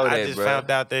 I ain't know that, I just bro.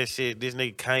 found out that shit. This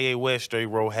nigga Kanye West straight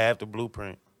wrote half the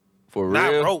blueprint. For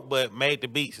Not real. wrote, but made the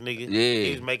beats, nigga. Yeah.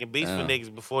 He was making beats for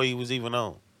niggas before he was even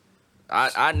on.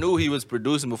 I knew he was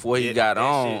producing before he Yeah, got that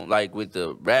on, shit. like with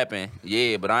the rapping.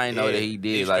 Yeah, but I ain't know that he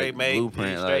did like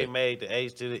blueprint. He straight Like, made the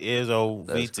H to the is O,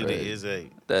 V That's to the crazy. is A.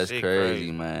 that's Shit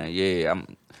crazy, man. Yeah,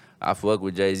 I fuck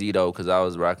with Jay-Z though, cause I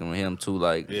was rocking with him too,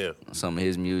 like Yeah. some of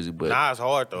his music. But Nas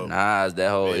hard though. Nas, that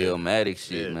whole Yeah. Illmatic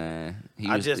shit, Yeah. man. He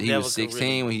I was just he never was could 16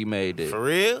 really- when he made that. For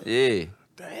real? Yeah,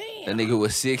 Damn. that nigga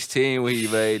was 16 when he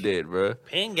made that, bro.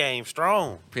 Pen game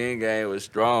strong. Pen game was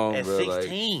strong, At bro. Like,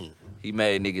 16. he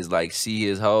made niggas like see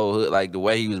his whole hood, like the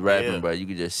way he was rapping, Yeah. bro. You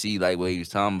could just see like what he was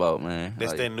talking about, man.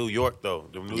 That's like, that New York though.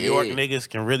 The New Yeah. York niggas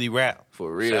can really rap.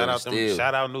 For real, Shout out still.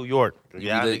 Shout out New York. You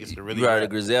Y'all look- niggas can really you heard rap. of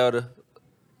Griselda?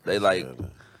 They like,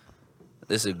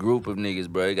 it's a group of niggas,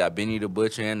 bro. They got Benny the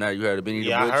Butcher in there. You heard of Benny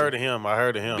Yeah, the Butcher? I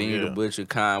heard of him. Benny yeah. the Butcher,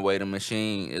 Conway the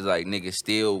Machine. It's like niggas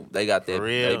still, they got that, For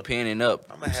real? they penning up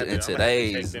I'ma have to- in I'ma have to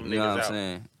today's, check you them know what niggas I'm out.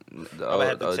 saying? The I'ma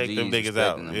have to OGs check them niggas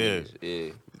out, respecting them yeah. niggas,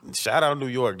 yeah. Shout out New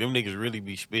York. Them niggas really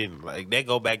be spitting. Like, that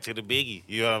go back to the Biggie.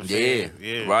 You know what I'm saying?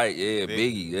 Yeah, right, yeah, Biggie,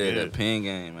 Biggie, yeah, yeah. that pen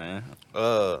game, man.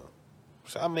 So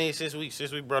I mean, since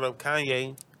we brought up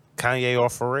Kanye or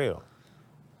Pharrell.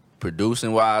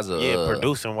 Producing wise,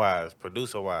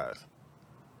 Producer wise.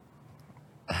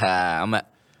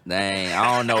 Dang,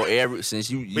 I don't know since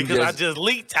you Because I just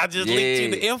leaked you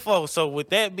the info. So with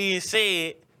that being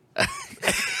said, I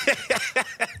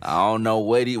don't know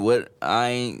what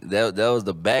that was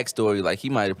the backstory. Like, he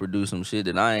might have produced some shit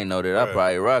that I ain't know that I Right.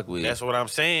 probably rock with. that's what I'm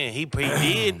saying. He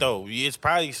did though. It's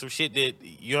probably some shit that,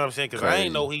 you know what I'm saying? Because I Crazy.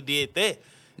 ain't know he did that.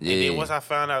 Yeah. And then once I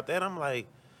found out that, I'm like,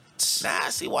 nah, I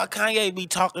see why Kanye be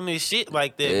talking this shit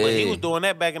like that. But he Yeah. was doing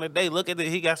that back in the day. Look at it.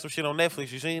 He got some shit on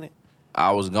Netflix. You seen it?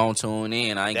 I was gonna tune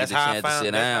in. I ain't That's get the how I chance to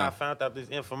sit That's how I down. found out this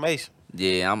information.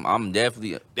 Yeah, I'm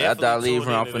definitely after I leave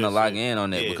tune here, I'm into finna this lock shit. in on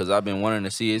that Yeah. because I've been wanting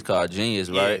to see. It's called Genius,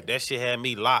 Yeah, right? that shit had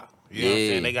me locked. You know what I'm Yeah.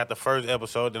 saying? They got the first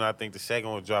episode, then I think the second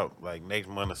will drop like next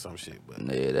month or some shit. But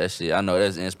Yeah, that shit. I know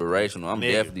that's inspirational. I'm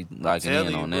nigga, definitely locking tell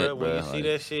in you, on bro, that, when bro. you see Like,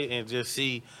 that shit and just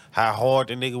see how hard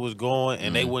the nigga was going,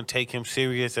 and they wouldn't take him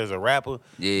serious as a rapper.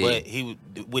 Yeah. But he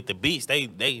with the beats, they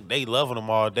loving him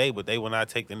all day, but they would not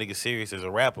take the nigga serious as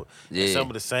a rapper. Yeah. And some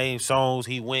of the same songs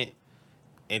he went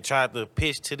and tried to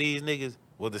pitch to these niggas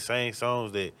were the same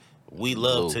songs that we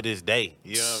love Ooh. to this day.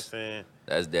 You know what I'm saying?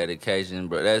 that's dedication,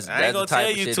 bro. That's I ain't gonna the type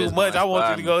tell of you shit too that's much. gonna I want you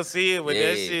inspire to me. go see it, but Yeah,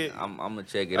 that shit. I'm gonna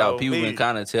check it Oh, out. People me. been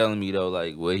kind of telling me though,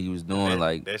 like what he was doing,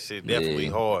 like that shit definitely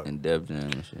hard. in depth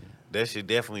and shit. That shit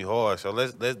definitely hard. So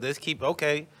let's keep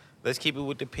Let's keep it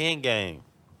with the pen game.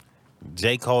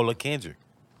 J. Cole or Kendrick?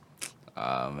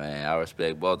 Oh man, I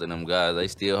respect both of them guys. They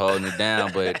still holding it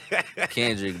down, but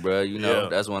Kendrick, bro, you know Yeah.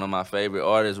 that's one of my favorite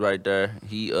artists right there.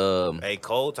 He Hey,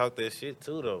 Cole talk that shit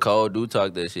too though. Cole do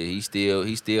talk that shit. He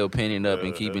still penning up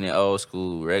and keeping it old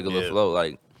school, regular Yeah. flow,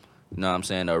 like, you know what I'm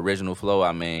saying, the original flow.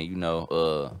 I mean, you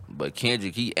know, but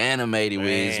Kendrick, he animated with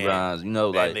his Man, rhymes. You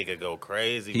know, that like nigga go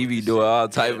crazy. he with be this doing shit. all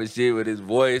type Yeah. of shit with his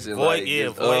voice and like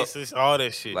just up. Voices, all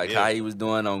that shit. Like yeah. how he was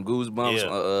doing on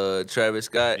Goosebumps, Yeah. Travis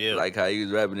Scott. Yeah. Like how he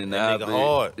was rapping in the That nigga outfit.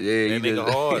 hard. Yeah, That he nigga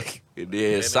just, hard. and then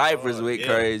his That nigga ciphers hard, went yeah.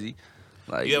 crazy.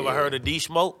 Like, You ever heard of D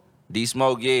Smoke? D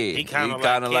Smoke? Yeah, He kind of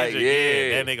kinda like Kendrick.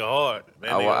 yeah. That nigga hard.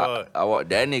 That nigga hard.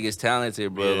 That nigga's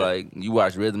talented, bro. Yeah. Like, you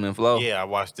watch Rhythm and Flow? Yeah, I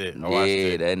watched it.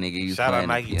 Yeah, that nigga. He was Shout out playing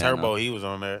the Nike piano. Turbo. He was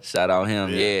on there. Shout out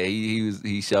him. Yeah. Yeah,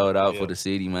 he showed out Yeah. for the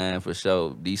city, man, for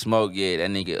sure. D Smoke, yeah, that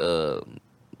nigga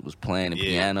was playing the Yeah.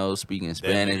 piano, speaking That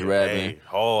Spanish, nigga, rapping. hey,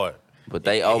 hard. But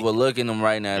they overlooking him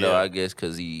right now, though, Yeah. I guess,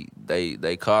 because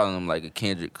they calling him like a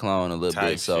Kendrick clone a little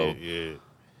Type bit. So, shit, yeah.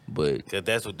 but Cause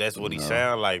that's what he No.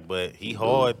 sound like. But he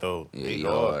hard though. yeah, he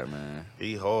hard, man.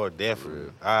 He hard,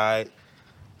 definitely. All right.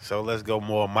 So let's go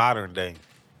more modern day.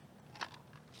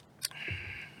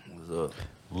 What's up?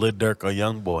 Lil Durk or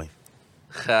Young Boy?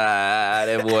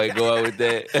 That boy going with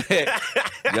that.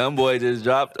 Young boy just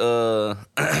dropped a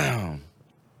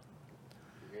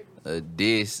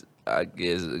diss, I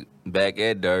guess, back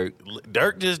at Dirk.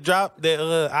 Dirk just dropped that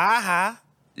aha.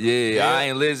 Yeah, I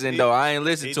ain't listened though. I ain't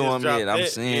listened to him yet. I'm that,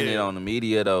 seeing it on the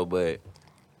media though, but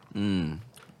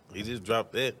he just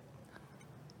dropped that.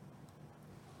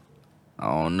 I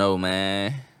don't know,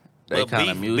 man. They kind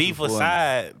of music beef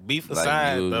aside, music.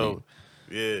 though.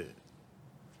 Yeah.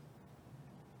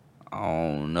 I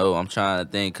don't know. I'm trying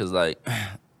to think, cause like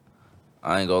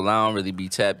I ain't gonna lie, I don't really be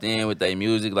tapped in with their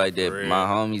music like that. For real. My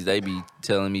homies, they be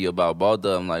telling me about both of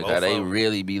them, like Both how of they 'em.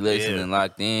 really be listening,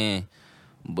 locked in.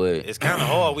 But It's kind of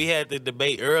hard. We had the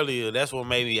debate earlier. That's what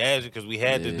made me ask you, because we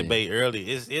had the debate earlier.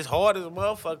 It's hard as a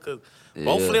motherfucker.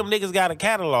 Both of them niggas got a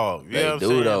catalog. You know what I'm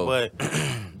saying? though. But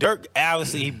Dirk,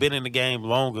 obviously, he been in the game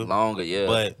longer. Yeah.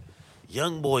 But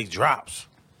Young Boy drops.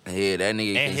 Yeah, that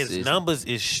nigga And his numbers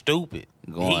is stupid.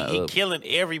 Going He up. killing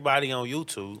everybody on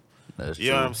YouTube. That's You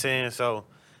know what I'm saying? So,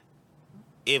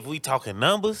 if we talking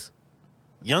numbers,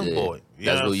 Young Boy. You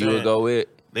know That's what who I'm you would saying? go with.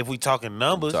 If we talking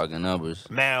numbers.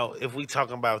 Now, if we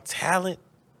talking about talent,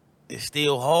 it's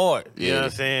still hard. You know what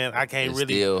I'm saying? I can't It's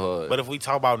really. still hard. But if we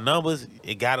talk about numbers,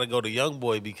 it got to go to Young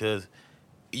Boy, because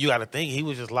you got to think he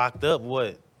was just locked up,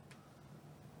 what?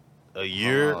 A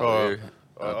year or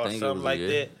something like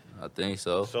that? I think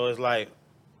so. So it's like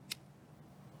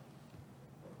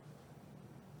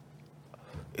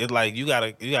you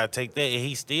gotta take that, and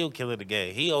he's still killing the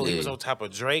game. He was on top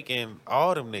of Drake and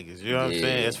all them niggas. You know what I'm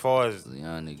saying? As far as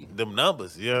young nigga. them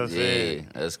numbers, you know what I'm saying?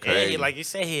 That's crazy. And like you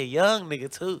said, he a young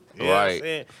nigga too. You know what I'm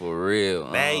saying? For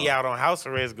real. Now he out on house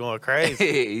arrest going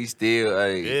crazy. He still,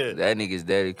 that nigga's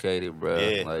dedicated, bro.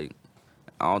 Yeah. Like,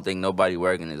 I don't think nobody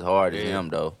working as hard as him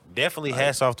though. Definitely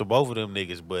hats off to both of them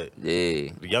niggas, but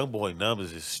Yeah, the Young Boy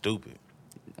numbers is stupid.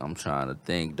 I'm trying to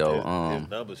think though. His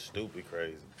numbers stupid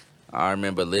crazy. I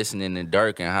remember listening to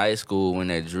Dirk in high school when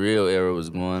that drill era was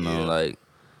going on. Like,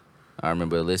 I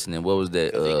remember listening. What was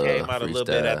that? He came out a little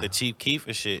bit freestyle? after Chief Keef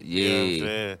and shit. Yeah. You know what I'm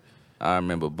saying? I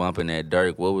remember bumping that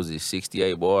Dirk. What was it?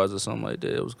 68 bars or something like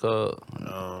that. It was called. I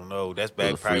don't know. That's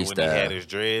back was a probably when he freestyle. had his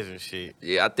dreads and shit.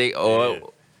 Yeah, I think.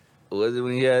 Was it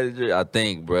when he had his drill? I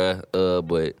think, bruh.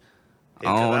 But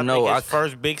I don't know. Think his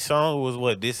first big song was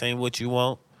what? This Ain't What You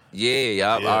Want. Yeah,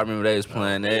 I remember they was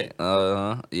playing that.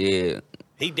 Yeah.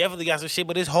 He definitely got some shit,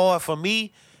 but it's hard for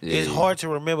me. It's hard to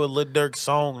remember Lil Durk's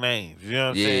song names. You know what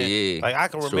I'm saying? Yeah. Like, I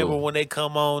can remember when they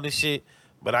come on and shit,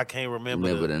 but I can't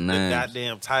remember the names.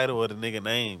 goddamn title of the nigga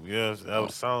name. You know what I'm saying? That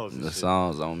was songs. The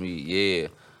songs on me, yeah.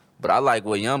 But I like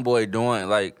what Young Boy doing.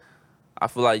 Like, I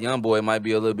feel like Young Boy might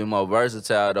be a little bit more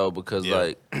versatile though, because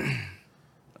like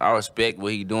I respect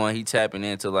what he doing. He tapping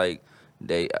into like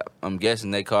I'm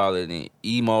guessing they call it an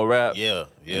emo rap. Yeah.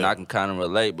 And I can kind of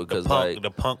relate because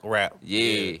the punk rap.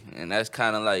 Yeah, and that's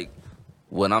kind of like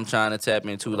what I'm trying to tap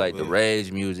into, like the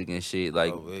rage music and shit.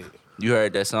 Like you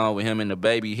heard that song with him and the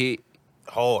Baby hit.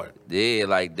 Hard. Yeah,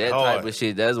 like that type of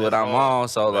shit. That's what I'm on.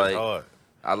 So That's like. hard.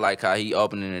 I like how he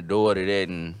opening the door to that,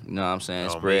 and you know what I'm saying,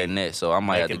 spreading that. So I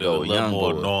might have to go with Young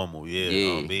more Boy. Normal,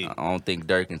 I don't think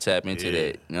Dirk can tap into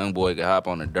that. Young Boy can hop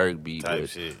on the Dirk beat, type but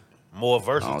shit. More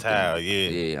versatile,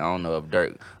 I don't know if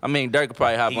Dirk. I mean, Dirk could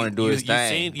probably hop on and do his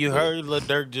thing. You heard Lil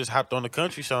Durk just hopped on the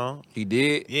country song. He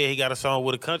did. Yeah, he got a song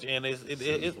with a country, and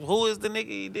who is the nigga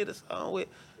he did a song with?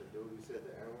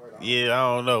 Yeah,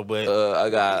 I don't know, but I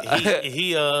got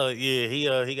he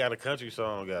got a country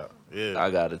song out. Yeah,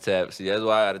 I got to tap. See, that's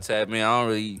why I got to tap in. I don't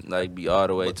really like be all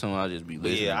the way to him. I just be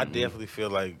listening. Yeah, I definitely feel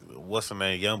like what's the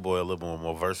name, Young Boy, a little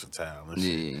more versatile. And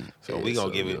shit. Yeah. So we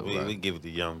gonna give it. We give it to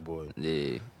Young Boy.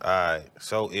 Yeah. All right.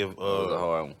 So if That was a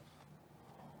hard one.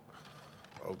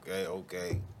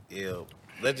 Okay. Yeah.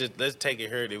 Let's take it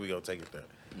here. Then we gonna take it there.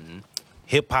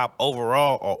 Hip hop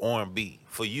overall or R&B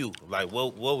for you? Like,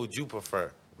 what would you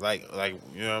prefer? Like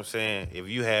you know what I'm saying? If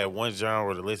you had one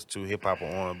genre to listen to, hip hop or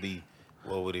R&B,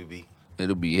 what would it be?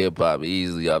 It'll be hip hop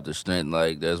easily off the strength.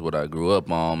 Like that's what I grew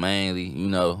up on mainly. You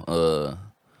know,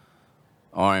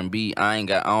 R&B. I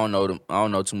don't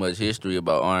know too much history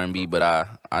about R&B, but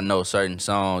I know certain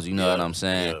songs. You know what I'm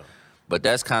saying? Yeah. But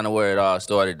that's kind of where it all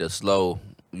started to slow.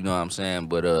 You know what I'm saying?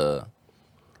 But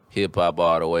hip hop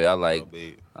all the way.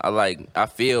 I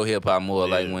feel hip hop more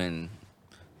like when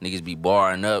niggas be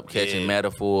barring up, catching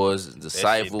metaphors, the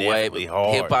cipher way.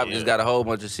 Hip hop just got a whole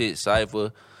bunch of shit.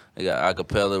 Cipher, they got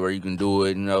acapella where you can do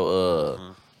it. You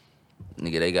know,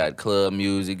 nigga, they got club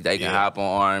music. They can hop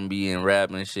on R&B and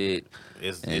rap and shit.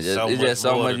 It's just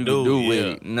so much you can do with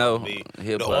it. You know,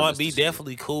 the R&B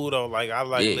definitely cool though. Like I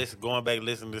like going back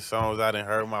listening to songs I done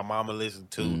heard my mama listen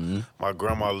to, my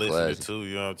grandma listening to.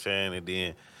 You know what I'm saying? And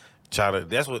then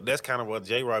That's kind of what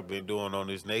J-Rock been doing on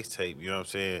this next tape. You know what I'm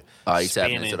saying? Oh, he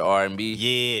tapping into the R&B.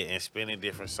 Yeah, and spinning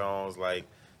different songs like,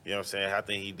 you know what I'm saying? I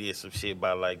think he did some shit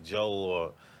by like Joe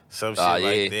or some shit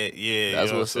like that. Yeah, that's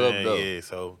you know what's what I'm up though. Yeah,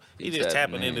 so he just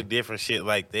tapping into different shit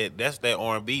like that. That's that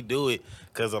R&B do it,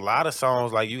 cause a lot of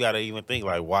songs like you gotta even think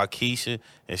like Waukesha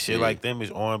and shit like them is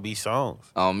R&B songs.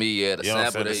 On me, yeah, the you know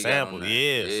sample, the sample,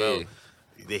 yeah. So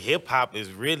the hip hop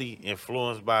is really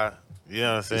influenced by. You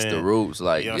know what I'm saying? It's the roots,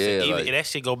 like, you know Even that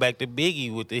shit go back to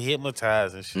Biggie with the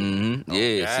Hypnotize and shit. Mm-hmm. Oh,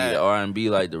 yeah, God. see, the R&B,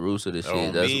 like, the roots of the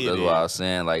shit. That's what I was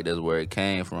saying, like, that's where it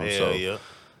came from. Hell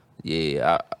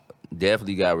yeah, I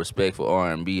definitely got respect for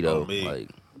R&B, though. Like,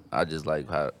 I just like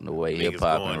how the way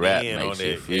hip-hop and rap makes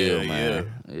shit feel,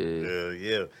 man.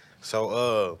 Yeah.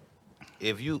 So,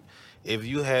 if you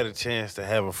had a chance to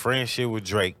have a friendship with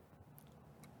Drake,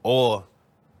 or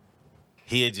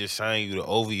he had just signed you to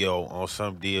OVO on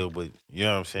some deal, but you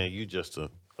know what I'm saying, you just a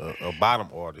bottom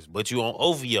artist, but you on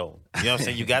OVO. You know what I'm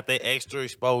saying? You got that extra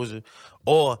exposure,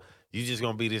 or you just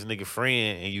gonna be this nigga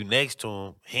friend and you next to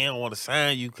him. He don't want to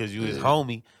sign you because you his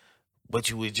homie, but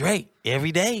you with Drake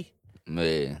every day.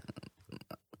 Man.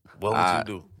 What would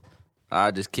you do?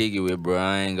 I just kick it with, bro.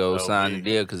 I ain't gonna sign the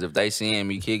deal, because if they seeing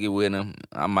me kick it with him,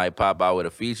 I might pop out with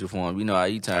a feature for him. You know how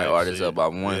he turn artists up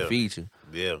off one feature.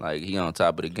 Yeah. Like, he on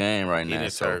top of the game right now. He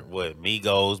done turned,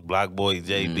 Migos, Block Boy,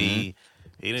 JB.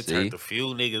 Mm-hmm. He done turned a few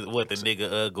niggas, the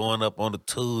nigga going up on the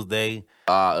Tuesday.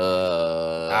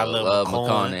 I love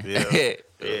McConaughey.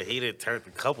 Yeah, he done turned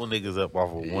a couple niggas up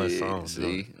off of one song.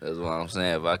 See, that's what I'm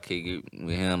saying. If I kick it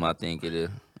with him, I think it'll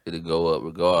go up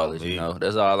regardless, you know.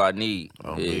 That's all I need.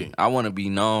 I want to be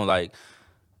known, like,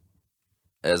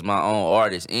 as my own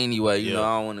artist anyway. You know,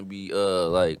 I don't want to be,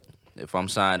 like, if I'm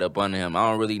signed up under him. I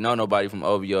don't really know nobody from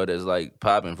OVO that's, like,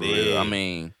 popping for real. I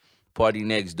mean, Party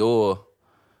Next Door,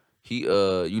 he,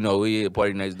 you know, he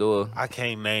Party Next Door. I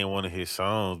can't name one of his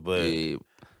songs, but... Yeah,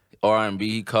 R&B,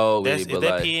 he cold with it, but, is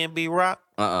that like... PNB Rock?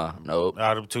 Nope.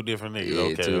 Oh, them two different niggas. Yeah,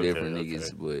 okay, two different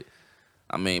niggas, but...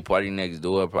 I mean, Party Next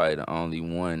Door probably the only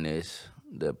one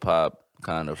that pop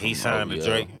kind of. He signed to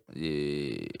Drake.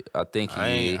 Yeah, I think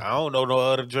he. I don't know no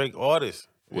other Drake artist.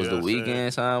 Was The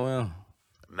Weeknd signed with him?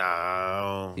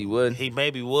 Nah, he wasn't. He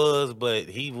maybe was, but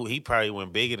he probably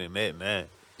went bigger than that now.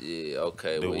 Yeah,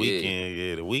 okay. The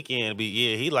Weeknd, The Weeknd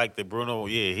he like the Bruno.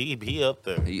 Yeah, he up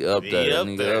there. He up there. That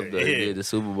nigga up there. He did the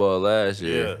Super Bowl last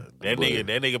year. Yeah, that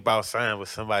nigga about signed with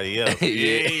somebody else.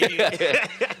 yeah.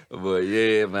 But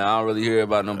yeah, man, I don't really hear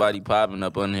about nobody popping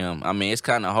up on him. I mean, it's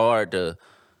kind of hard to.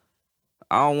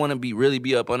 I don't want to really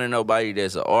be up under nobody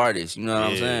that's an artist. You know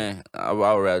what I'm saying? I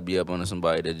would rather be up under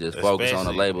somebody that just focus on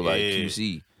a label like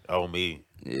QC. Oh, me.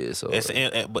 Yeah, so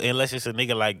but unless it's a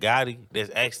nigga like Gotti that's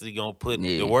actually gonna put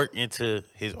the work into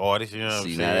his artist, you know what I'm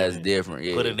saying? Now that's different.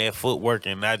 Yeah, put in that footwork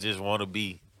and not just want to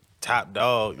be top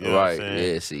dog. You know what I'm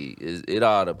saying? Yeah, see, it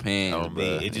all depends on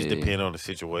me. It just depends on the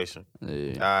situation.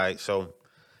 Yeah. All right, so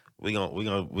we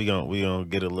gonna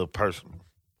get a little personal.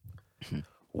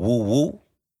 Woo woo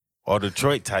or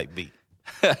Detroit type beat?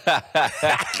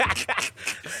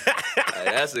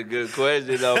 That's a good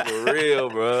question though, for real,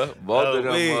 bro. Both of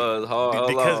them was hard.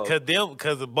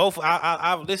 Because both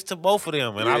I've listened to both of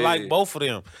them and I like both of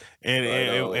them.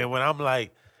 And when I'm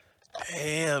like,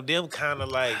 damn, them kind of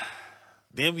like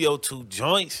them your two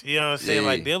joints, you know what I'm saying?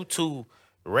 Like them two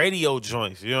radio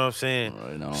joints, you know what I'm saying?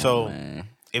 Right on, so man.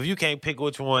 If you can't pick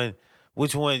which one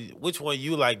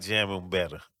you like jamming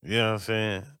better, you know what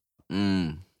I'm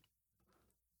saying?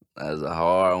 That's a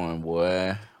hard one,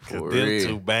 boy. For them real.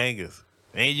 two bangers.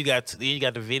 And you got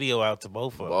the video out to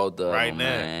both of them right now.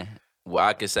 Man. Well,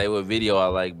 I can say what video I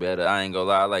like better. I ain't gonna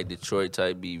lie, I like Detroit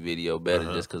type beat video better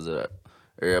just because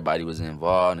everybody was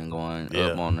involved and going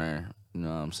up on there. You know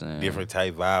what I'm saying? Different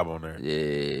type vibe on there.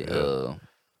 Yeah.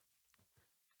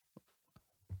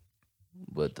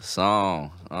 But the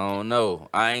song, I don't know.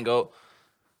 I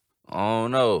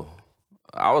don't know.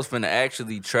 I was finna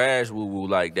actually trash Woo Woo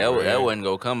like that. That wasn't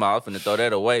gonna come out. I was finna throw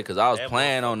that away because I was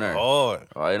playing on there. Hard.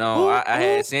 You know, I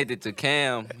had sent it to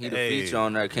Cam. He the feature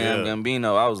on there, Cam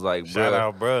Gambino. I was like, bro. Shout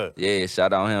out, bro. Yeah,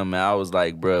 shout out him, man. I was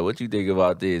like, bro, what you think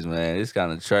about this, man? It's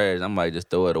kind of trash. I might just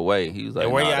throw it away. He was like,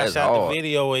 where y'all that's shot hard. the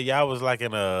video where y'all was like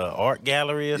in a art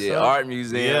gallery or something? Yeah, art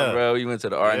museum, bro. We went to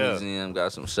the art museum,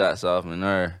 got some shots off in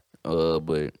there.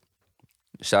 But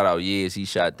shout out Yiz, he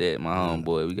shot that, my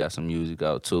homeboy. We got some music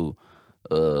out too.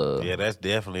 Yeah, that's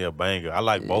definitely a banger. I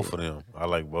like both of them.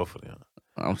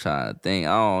 I'm trying to think.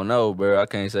 I don't know, bro. I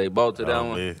can't say both of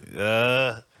them.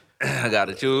 I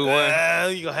gotta choose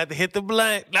one. You gonna have to hit the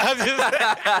blunt. No,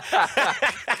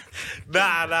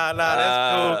 Nah,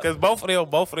 that's cool. Cause both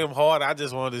of them hard. I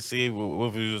just wanted to see if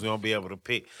we was gonna be able to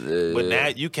pick. But now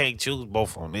you can't choose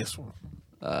both on this one.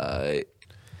 Alright.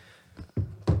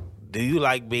 Do you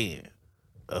like being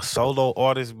a solo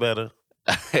artist better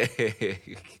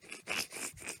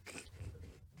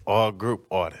or a group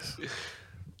artist?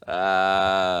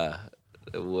 That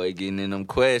boy getting in them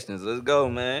questions. Let's go,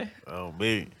 man. Oh,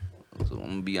 me. So I'm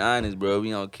gonna be honest, bro.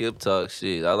 We on KipTalk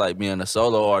shit. I like being a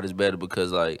solo artist better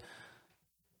because like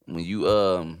when you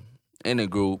in a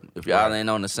group, if y'all ain't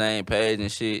on the same page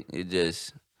and shit, it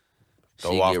just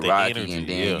Throw shit off get the rocky, energy, and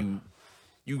then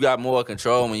you got more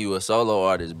control when you a solo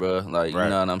artist, bro. Like you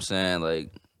know what I'm saying?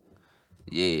 Like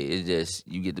yeah, it's just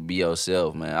you get to be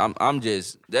yourself, man.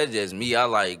 That's just me. I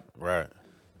like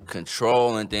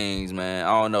controlling things, man.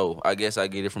 I don't know. I guess I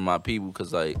get it from my people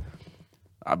because like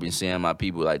I've been seeing my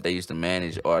people like they used to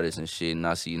manage artists and shit, and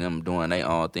I see them doing their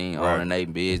own thing, owning their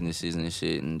businesses and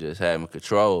shit, and just having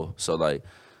control. So like,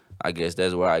 I guess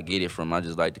that's where I get it from. I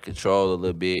just like to control a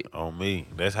little bit. On me,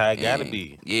 that's how it gotta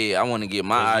be. Yeah, I want to get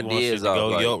my ideas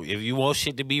off. Like, if you want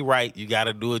shit to be right, you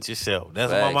gotta do it yourself.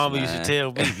 That's what my mama used to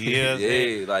tell me. You know what I'm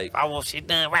saying? Like if I want shit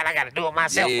done right, I gotta do it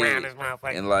myself around this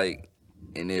motherfucker. And like,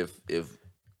 and if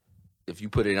you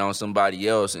put it on somebody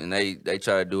else and they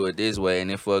try to do it this way and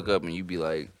then fuck up and you be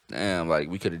like, damn, like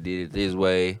we could have did it this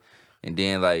way, and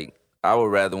then like I would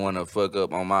rather want to fuck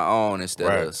up on my own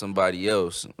instead of somebody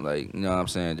else. Like, you know what I'm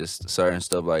saying? Just certain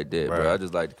stuff like that, bro. I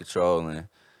just like to control and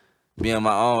be on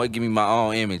my own. It give me my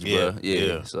own image, bro.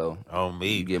 Yeah. So on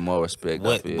me, you get more respect.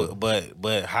 I feel.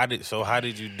 But how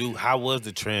did you do? How was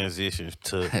the transition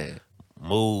to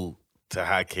move to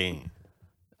Hakiim?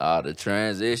 The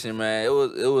transition, man, it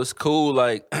was cool.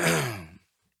 Like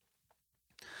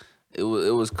it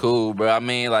was cool, bro. I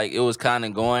mean, like it was kind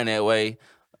of going that way.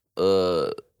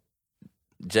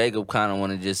 Jacob kind of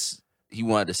wanted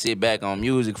to sit back on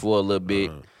music for a little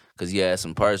bit because he had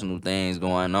some personal things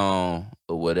going on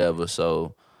or whatever.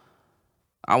 So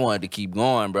I wanted to keep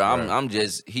going, bro. I'm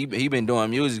just he been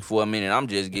doing music for a minute. I'm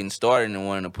just getting started and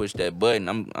wanting to push that button.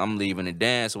 I'm leaving the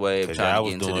dance wave, trying to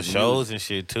get into the doing shows and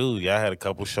shit too. Y'all had a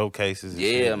couple showcases. And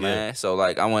shit. Man. So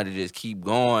like I wanted to just keep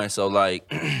going. So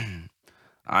like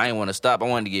I ain't want to stop. I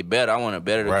wanted to get better. I want to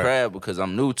better the craft because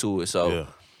I'm new to it. So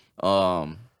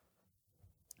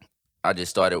I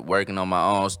just started working on my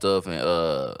own stuff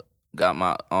and got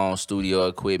my own studio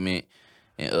equipment.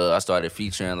 And I started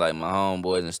featuring like my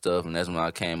homeboys and stuff, and that's when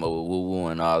I came up with Woo Woo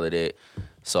and all of that.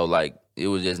 So like it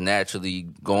was just naturally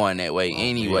going that way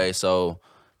anyway. Yeah. So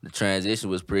the transition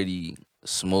was pretty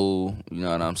smooth, you know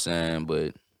what I'm saying?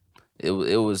 But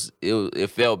it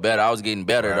felt better. I was getting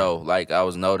better though. Like I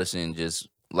was noticing just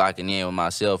locking in with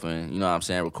myself and, you know what I'm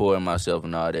saying, recording myself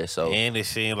and all that. So and it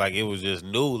seemed like it was just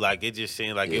new. Like it just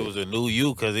seemed like it was a new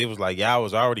you because it was like y'all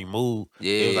was already moved.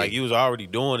 Yeah. It was like you was already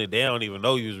doing it. They don't even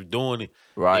know you was doing it.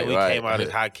 Right, and we came out as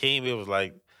Hakiim, it was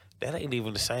like, that ain't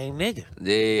even the same nigga.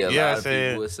 Yeah, a lot of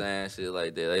people were saying shit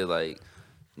like that. They like,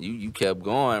 you kept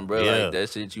going, bro. Yeah. Like that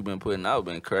shit you been putting out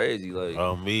been crazy. Like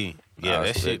on me. Yeah,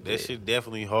 that shit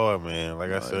definitely hard, man.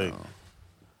 Like I say.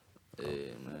 Yeah,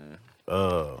 man.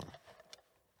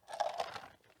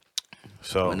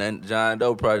 So when that John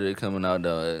Doe project coming out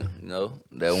though, you know,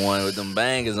 that one with them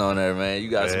bangers on there, man. You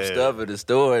got some stuff in the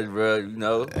storage, bro. You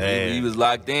know, he was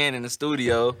locked in the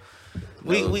studio.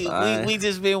 We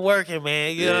just been working,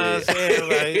 man. You know what I'm saying?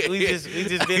 Like we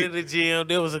just been in the gym.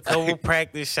 There was a couple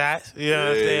practice shots. You know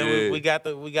what I'm saying?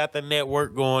 We got the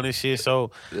network going and shit.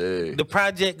 So the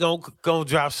project gonna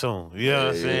drop soon. You know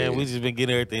what I'm saying? We just been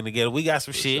getting everything together. We got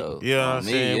some shit. Sure. You know what I'm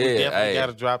saying? We definitely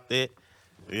gotta drop that.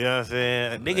 You know what I'm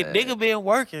saying? Nigga been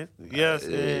working. You know what I'm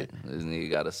saying? This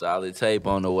nigga got a solid tape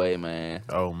on the way, man.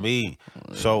 Oh, me.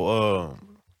 So,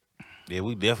 yeah,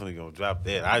 we definitely gonna drop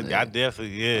that. I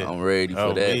definitely, I'm ready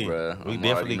for that, bro. We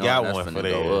definitely got one for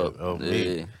that. Oh,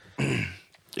 me.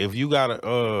 If you got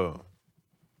a,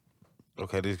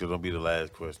 okay, this is gonna be the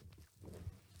last question.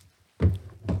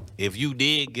 If you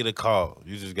did get a call,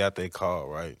 you just got that call,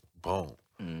 right? Boom.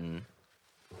 Mm-hmm.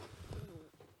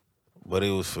 But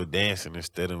it was for dancing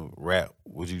instead of rap.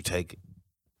 Would you take it?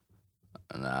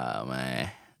 Nah,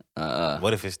 man.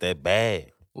 What if it's that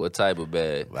bad? What type of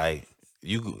bad? Like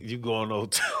you going on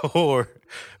tour?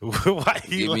 Why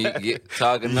you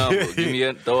talk a number?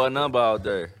 Throw a number out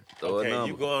there. Throw a number.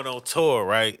 You going on tour,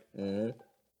 right? Mm-hmm.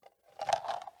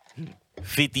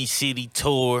 50 city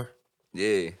tour.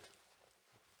 Yeah.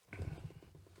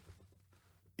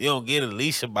 You don't get at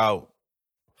least about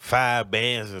 5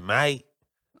 bands a night.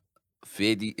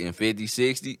 50 and 50,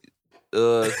 60.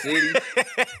 city.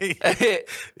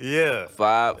 Yeah.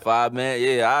 5 man.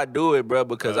 Yeah, I do it, bro,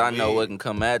 because I know what can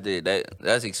come after it.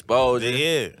 That's exposure.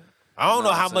 Yeah. I don't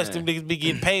know how much saying? them niggas be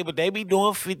getting paid, but they be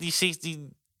doing 50, 60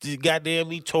 goddamn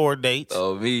me tour dates.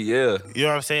 Oh, me, yeah. You know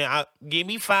what I'm saying? Give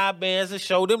me 5 bands a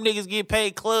show. Them niggas get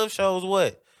paid club shows.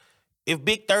 What? If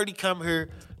Big 30 come here,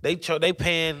 they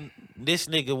paying this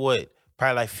nigga what?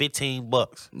 Probably like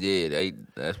 $15. Yeah,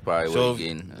 that's probably what he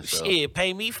getting. So. Shit,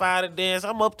 pay me $5 to dance.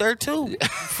 I'm up there too.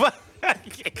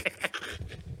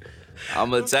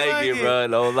 I'm gonna take it, bro.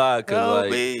 Don't lie,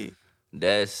 cause like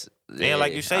that's. And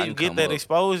like you say, you get that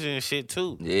exposure and shit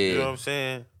too. Yeah, you know what I'm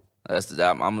saying.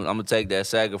 I'm gonna take that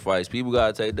sacrifice. People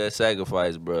gotta take that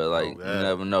sacrifice, bro. Like you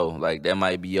never know. Like that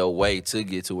might be your way to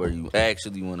get to where you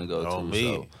actually want to go to.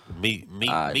 Me, so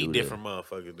meet different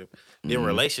motherfuckers. Them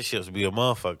relationships be a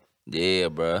motherfucker. Yeah,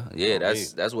 bro. Yeah,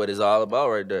 that's what it's all about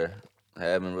right there.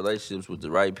 Having relationships with the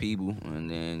right people, and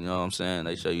then you know what I'm saying.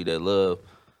 They show you that love,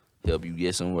 help you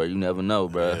get somewhere you never know,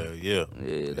 bro. Yeah.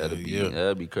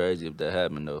 That'd be crazy if that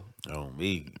happened though. On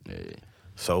me. Yeah.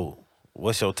 So,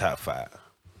 what's your top 5?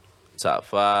 Top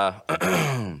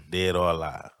 5. Dead or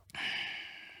alive?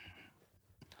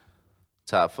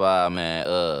 Top 5,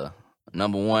 man.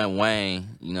 Number 1,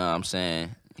 Wayne. You know what I'm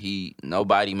saying?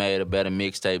 Nobody made a better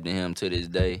mixtape than him to this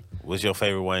day. What's your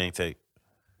favorite Wayne tape?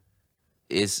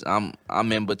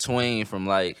 I'm in between from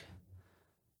like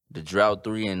the Drought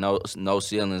 3 and No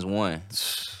Ceilings 1.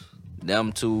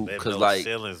 Them two, cause like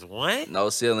Ceilings 1?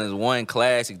 No Ceilings 1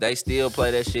 classic. They still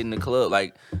play that shit in the club.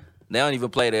 Like they don't even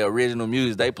play the original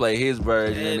music. They play his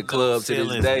version in the club to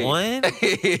this day. 1?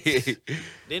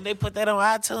 Didn't they put that on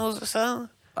iTunes or something?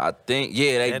 I think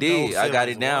they did. I got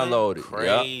it downloaded.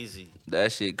 Crazy. Yep.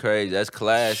 That shit crazy. That's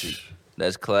classic.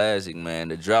 That's classic, man.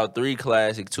 The Drought 3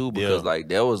 classic too, because like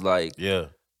that was like that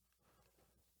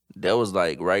was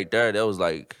like right there. That was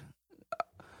like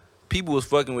people was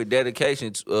fucking with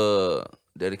dedication 2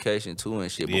 and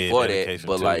shit before that.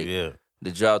 But like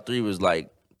the Drought 3 was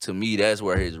like, to me, that's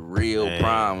where his real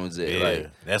prime was at. Yeah. Like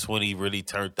that's when he really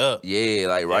turned up. Yeah,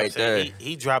 like right there.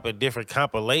 He dropping different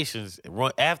compilations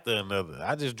one after another.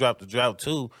 I just dropped the Drought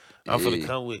 2. I'm finna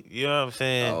come with, you know what I'm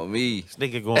saying? Oh, me. This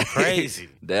nigga going crazy.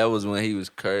 That was when he was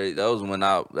crazy. That's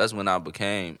when I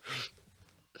became,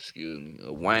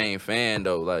 a Wayne fan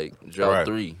though. Like Drought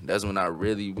 3. That's when I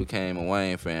really became a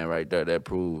Wayne fan right there. That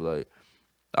proved like,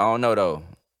 I don't know though.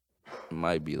 It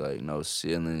might be like No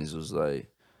Ceilings was like,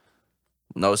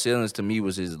 No Ceilings to me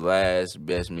was his last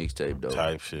best mixtape though.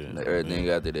 Type shit. Like, everything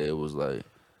after that, it was like,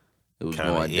 it was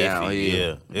kinda going downhill.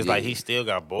 Yeah. It's like he still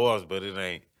got bars, but it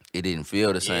ain't. It didn't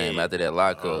feel the same after that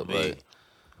lockup. But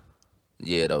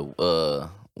yeah, though,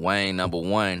 Wayne number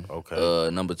 1. Okay.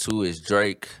 Number 2 is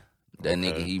Drake. That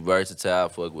nigga, he versatile.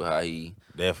 Fuck with how he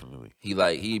definitely.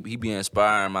 He be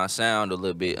inspiring my sound a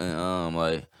little bit, and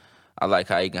like I like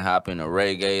how he can hop into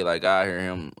reggae. Like I hear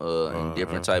him in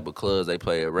different type of clubs. They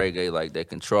play a reggae like that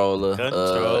Controller.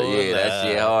 Yeah, that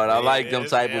shit hard. I like them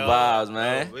type of vibes,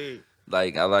 man.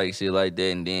 Like I like shit like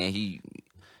that, and then he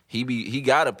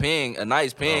got a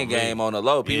nice pen game on the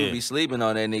low. People be sleeping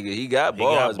on that nigga. He got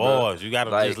bars, bro. You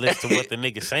gotta just listen to what the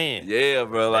nigga saying. Yeah,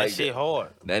 bro. Like that shit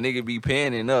hard. That nigga be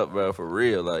penning up, bro, for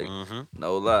real. Like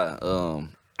no lie.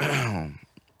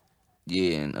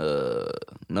 Yeah, and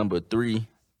number 3,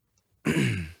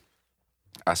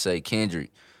 I say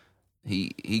Kendrick.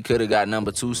 He could have got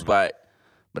number 2 spot,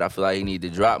 but I feel like he need to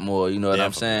drop more. You know what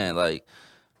I'm saying? Like,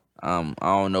 I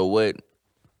don't know what.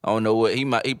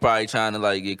 He probably trying to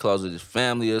like get close with his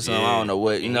family or something. I don't know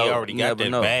what. You know, he already got that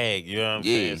know. bag. You know what I'm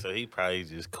saying? So he probably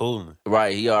just cooling.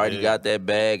 Right, he already got that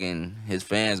bag, and his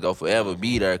fans go forever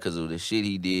be there because of the shit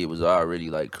he did was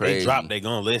already like crazy. They drop, they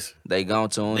gonna listen. They gonna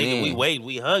tune in. We wait,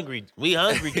 we hungry,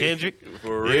 Kendrick.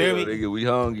 For real, nigga, we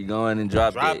hungry. Go in and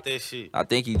drop that shit. I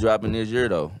think he dropping this year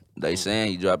though. They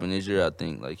saying he dropping this year. I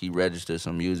think like he registered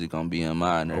some music on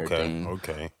BMI and everything.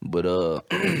 Okay. But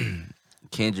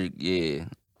Kendrick, yeah.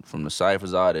 From the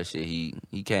ciphers, all that shit, he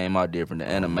came out different. The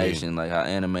animation, like how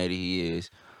animated he is,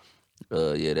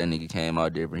 yeah, that nigga came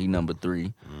out different. He number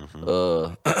 3.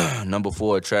 Number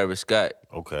 4, Travis Scott.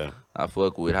 Okay. I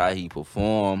fuck with how he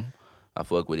perform. I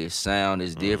fuck with his sound.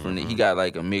 It's different. He got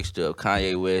like a mixture of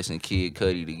Kanye West and Kid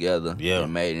Cudi together. Yeah.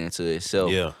 And made it into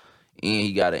itself. Yeah. And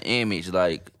he got an image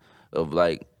like of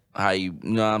like how you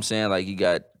know what I'm saying? Like he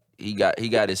got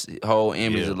his whole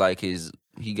image of like his.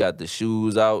 He got the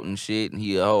shoes out and shit, and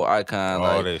he a whole icon.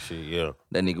 All like, that shit, yeah.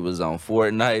 That nigga was on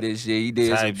Fortnite and shit. He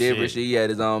did some different shit. He had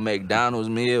his own McDonald's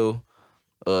meal.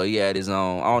 He had his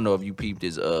own. I don't know if you peeped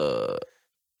his.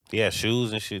 He had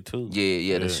shoes and shit too.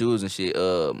 Yeah, the shoes and shit.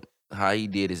 how he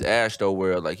did his Astro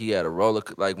World. Like, he had a roller,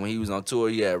 like when he was on tour,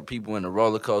 he had people in the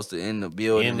roller coaster in the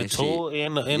building in the and tour,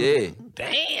 shit.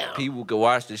 Damn. People could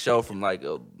watch the show from like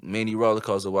a mini roller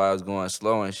coaster while it was going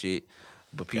slow and shit.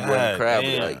 But people in the crowd,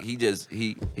 but like he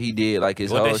did like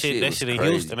his whole shit. That was shit in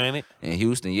crazy. Houston, ain't it? In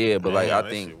Houston, yeah. But like I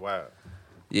think,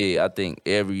 shit, I think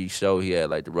every show he had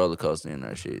like the roller coaster in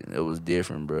that shit. It was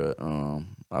different, bro.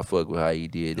 I fuck with how he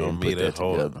did that and put that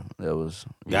together. That was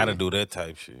gotta do that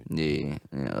type shit. Yeah.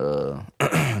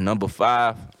 And, number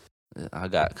 5, I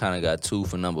got 2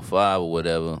 for number 5 or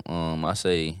whatever. I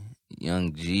say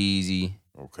Young Jeezy.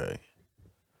 Okay.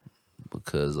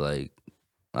 Because like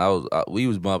we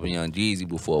was bumping Young Jeezy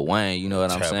before Wayne, you know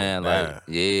what I'm saying? Like,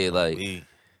 yeah, like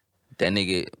that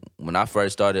nigga, when I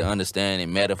first started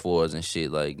understanding metaphors and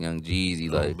shit, like Young Jeezy,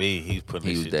 like he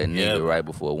was that nigga right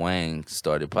before Wayne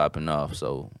started popping off.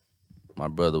 So my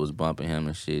brother was bumping him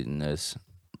and shit, and that's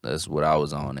what I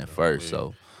was on at first.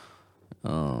 So,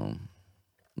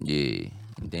 yeah.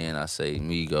 Then I say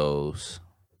Migos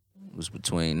was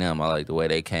between them. I like the way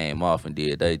they came off and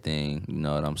did their thing. You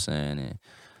know what I'm saying? And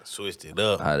switched it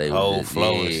up. How they whole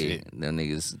flow and shit. Them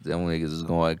niggas was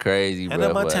going crazy, bro.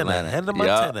 Hannah Montana.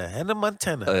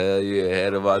 Hell yeah,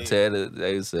 Hannah Montana.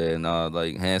 They said, no,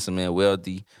 like Handsome and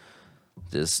Wealthy.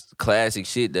 Just classic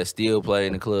shit that still play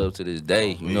in the club to this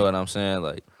day. You know what I'm saying?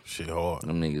 Like, shit hard.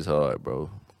 Them niggas hard, bro.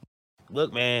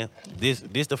 Look, man, this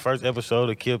the first episode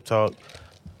of KipTalk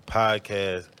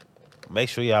podcast. Make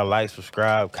sure y'all like,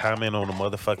 subscribe, comment on the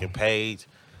motherfucking page.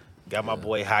 Got my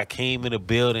boy Hakiim in the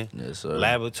building. Yes, sir.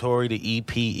 Labotory, the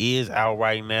EP is out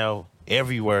right now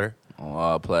everywhere. On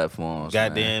all platforms.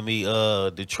 Goddamn me,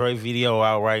 Detroit video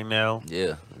out right now.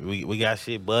 Yeah. We got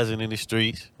shit buzzing in the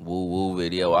streets. Woo Woo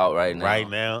video out right now. Right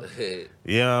now.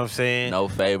 You know what I'm saying? No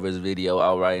Favors video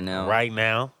out right now. Right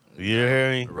now. You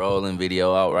hear me? Rolling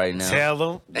video out right now. Tell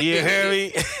them. You hear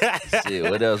me? Shit,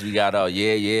 what else we got out?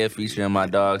 Yeah, featuring my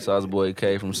dog Sauce Boy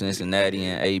K from Cincinnati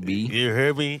and AB. You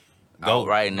hear me? Go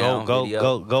right now.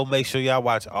 Go make sure y'all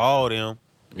watch all them.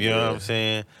 You know what I'm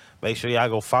saying? Make sure y'all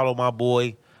go follow my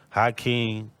boy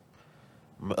Hakiim.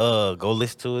 Go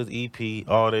listen to his EP,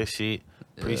 all that shit.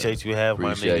 Appreciate you having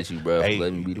my nigga. Appreciate you, bro. Hey,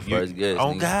 let me be the first guest.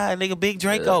 Oh, God, nigga, Big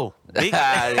Draco. Big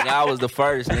I was the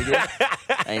first,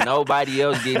 nigga. Ain't nobody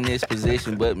else getting this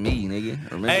position but me,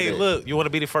 nigga. Remember hey, that. Look, you want to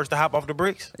be the first to hop off the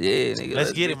bricks? Yeah, nigga.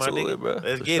 Let's get it, my nigga. Bro.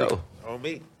 Let's get it. On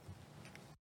me.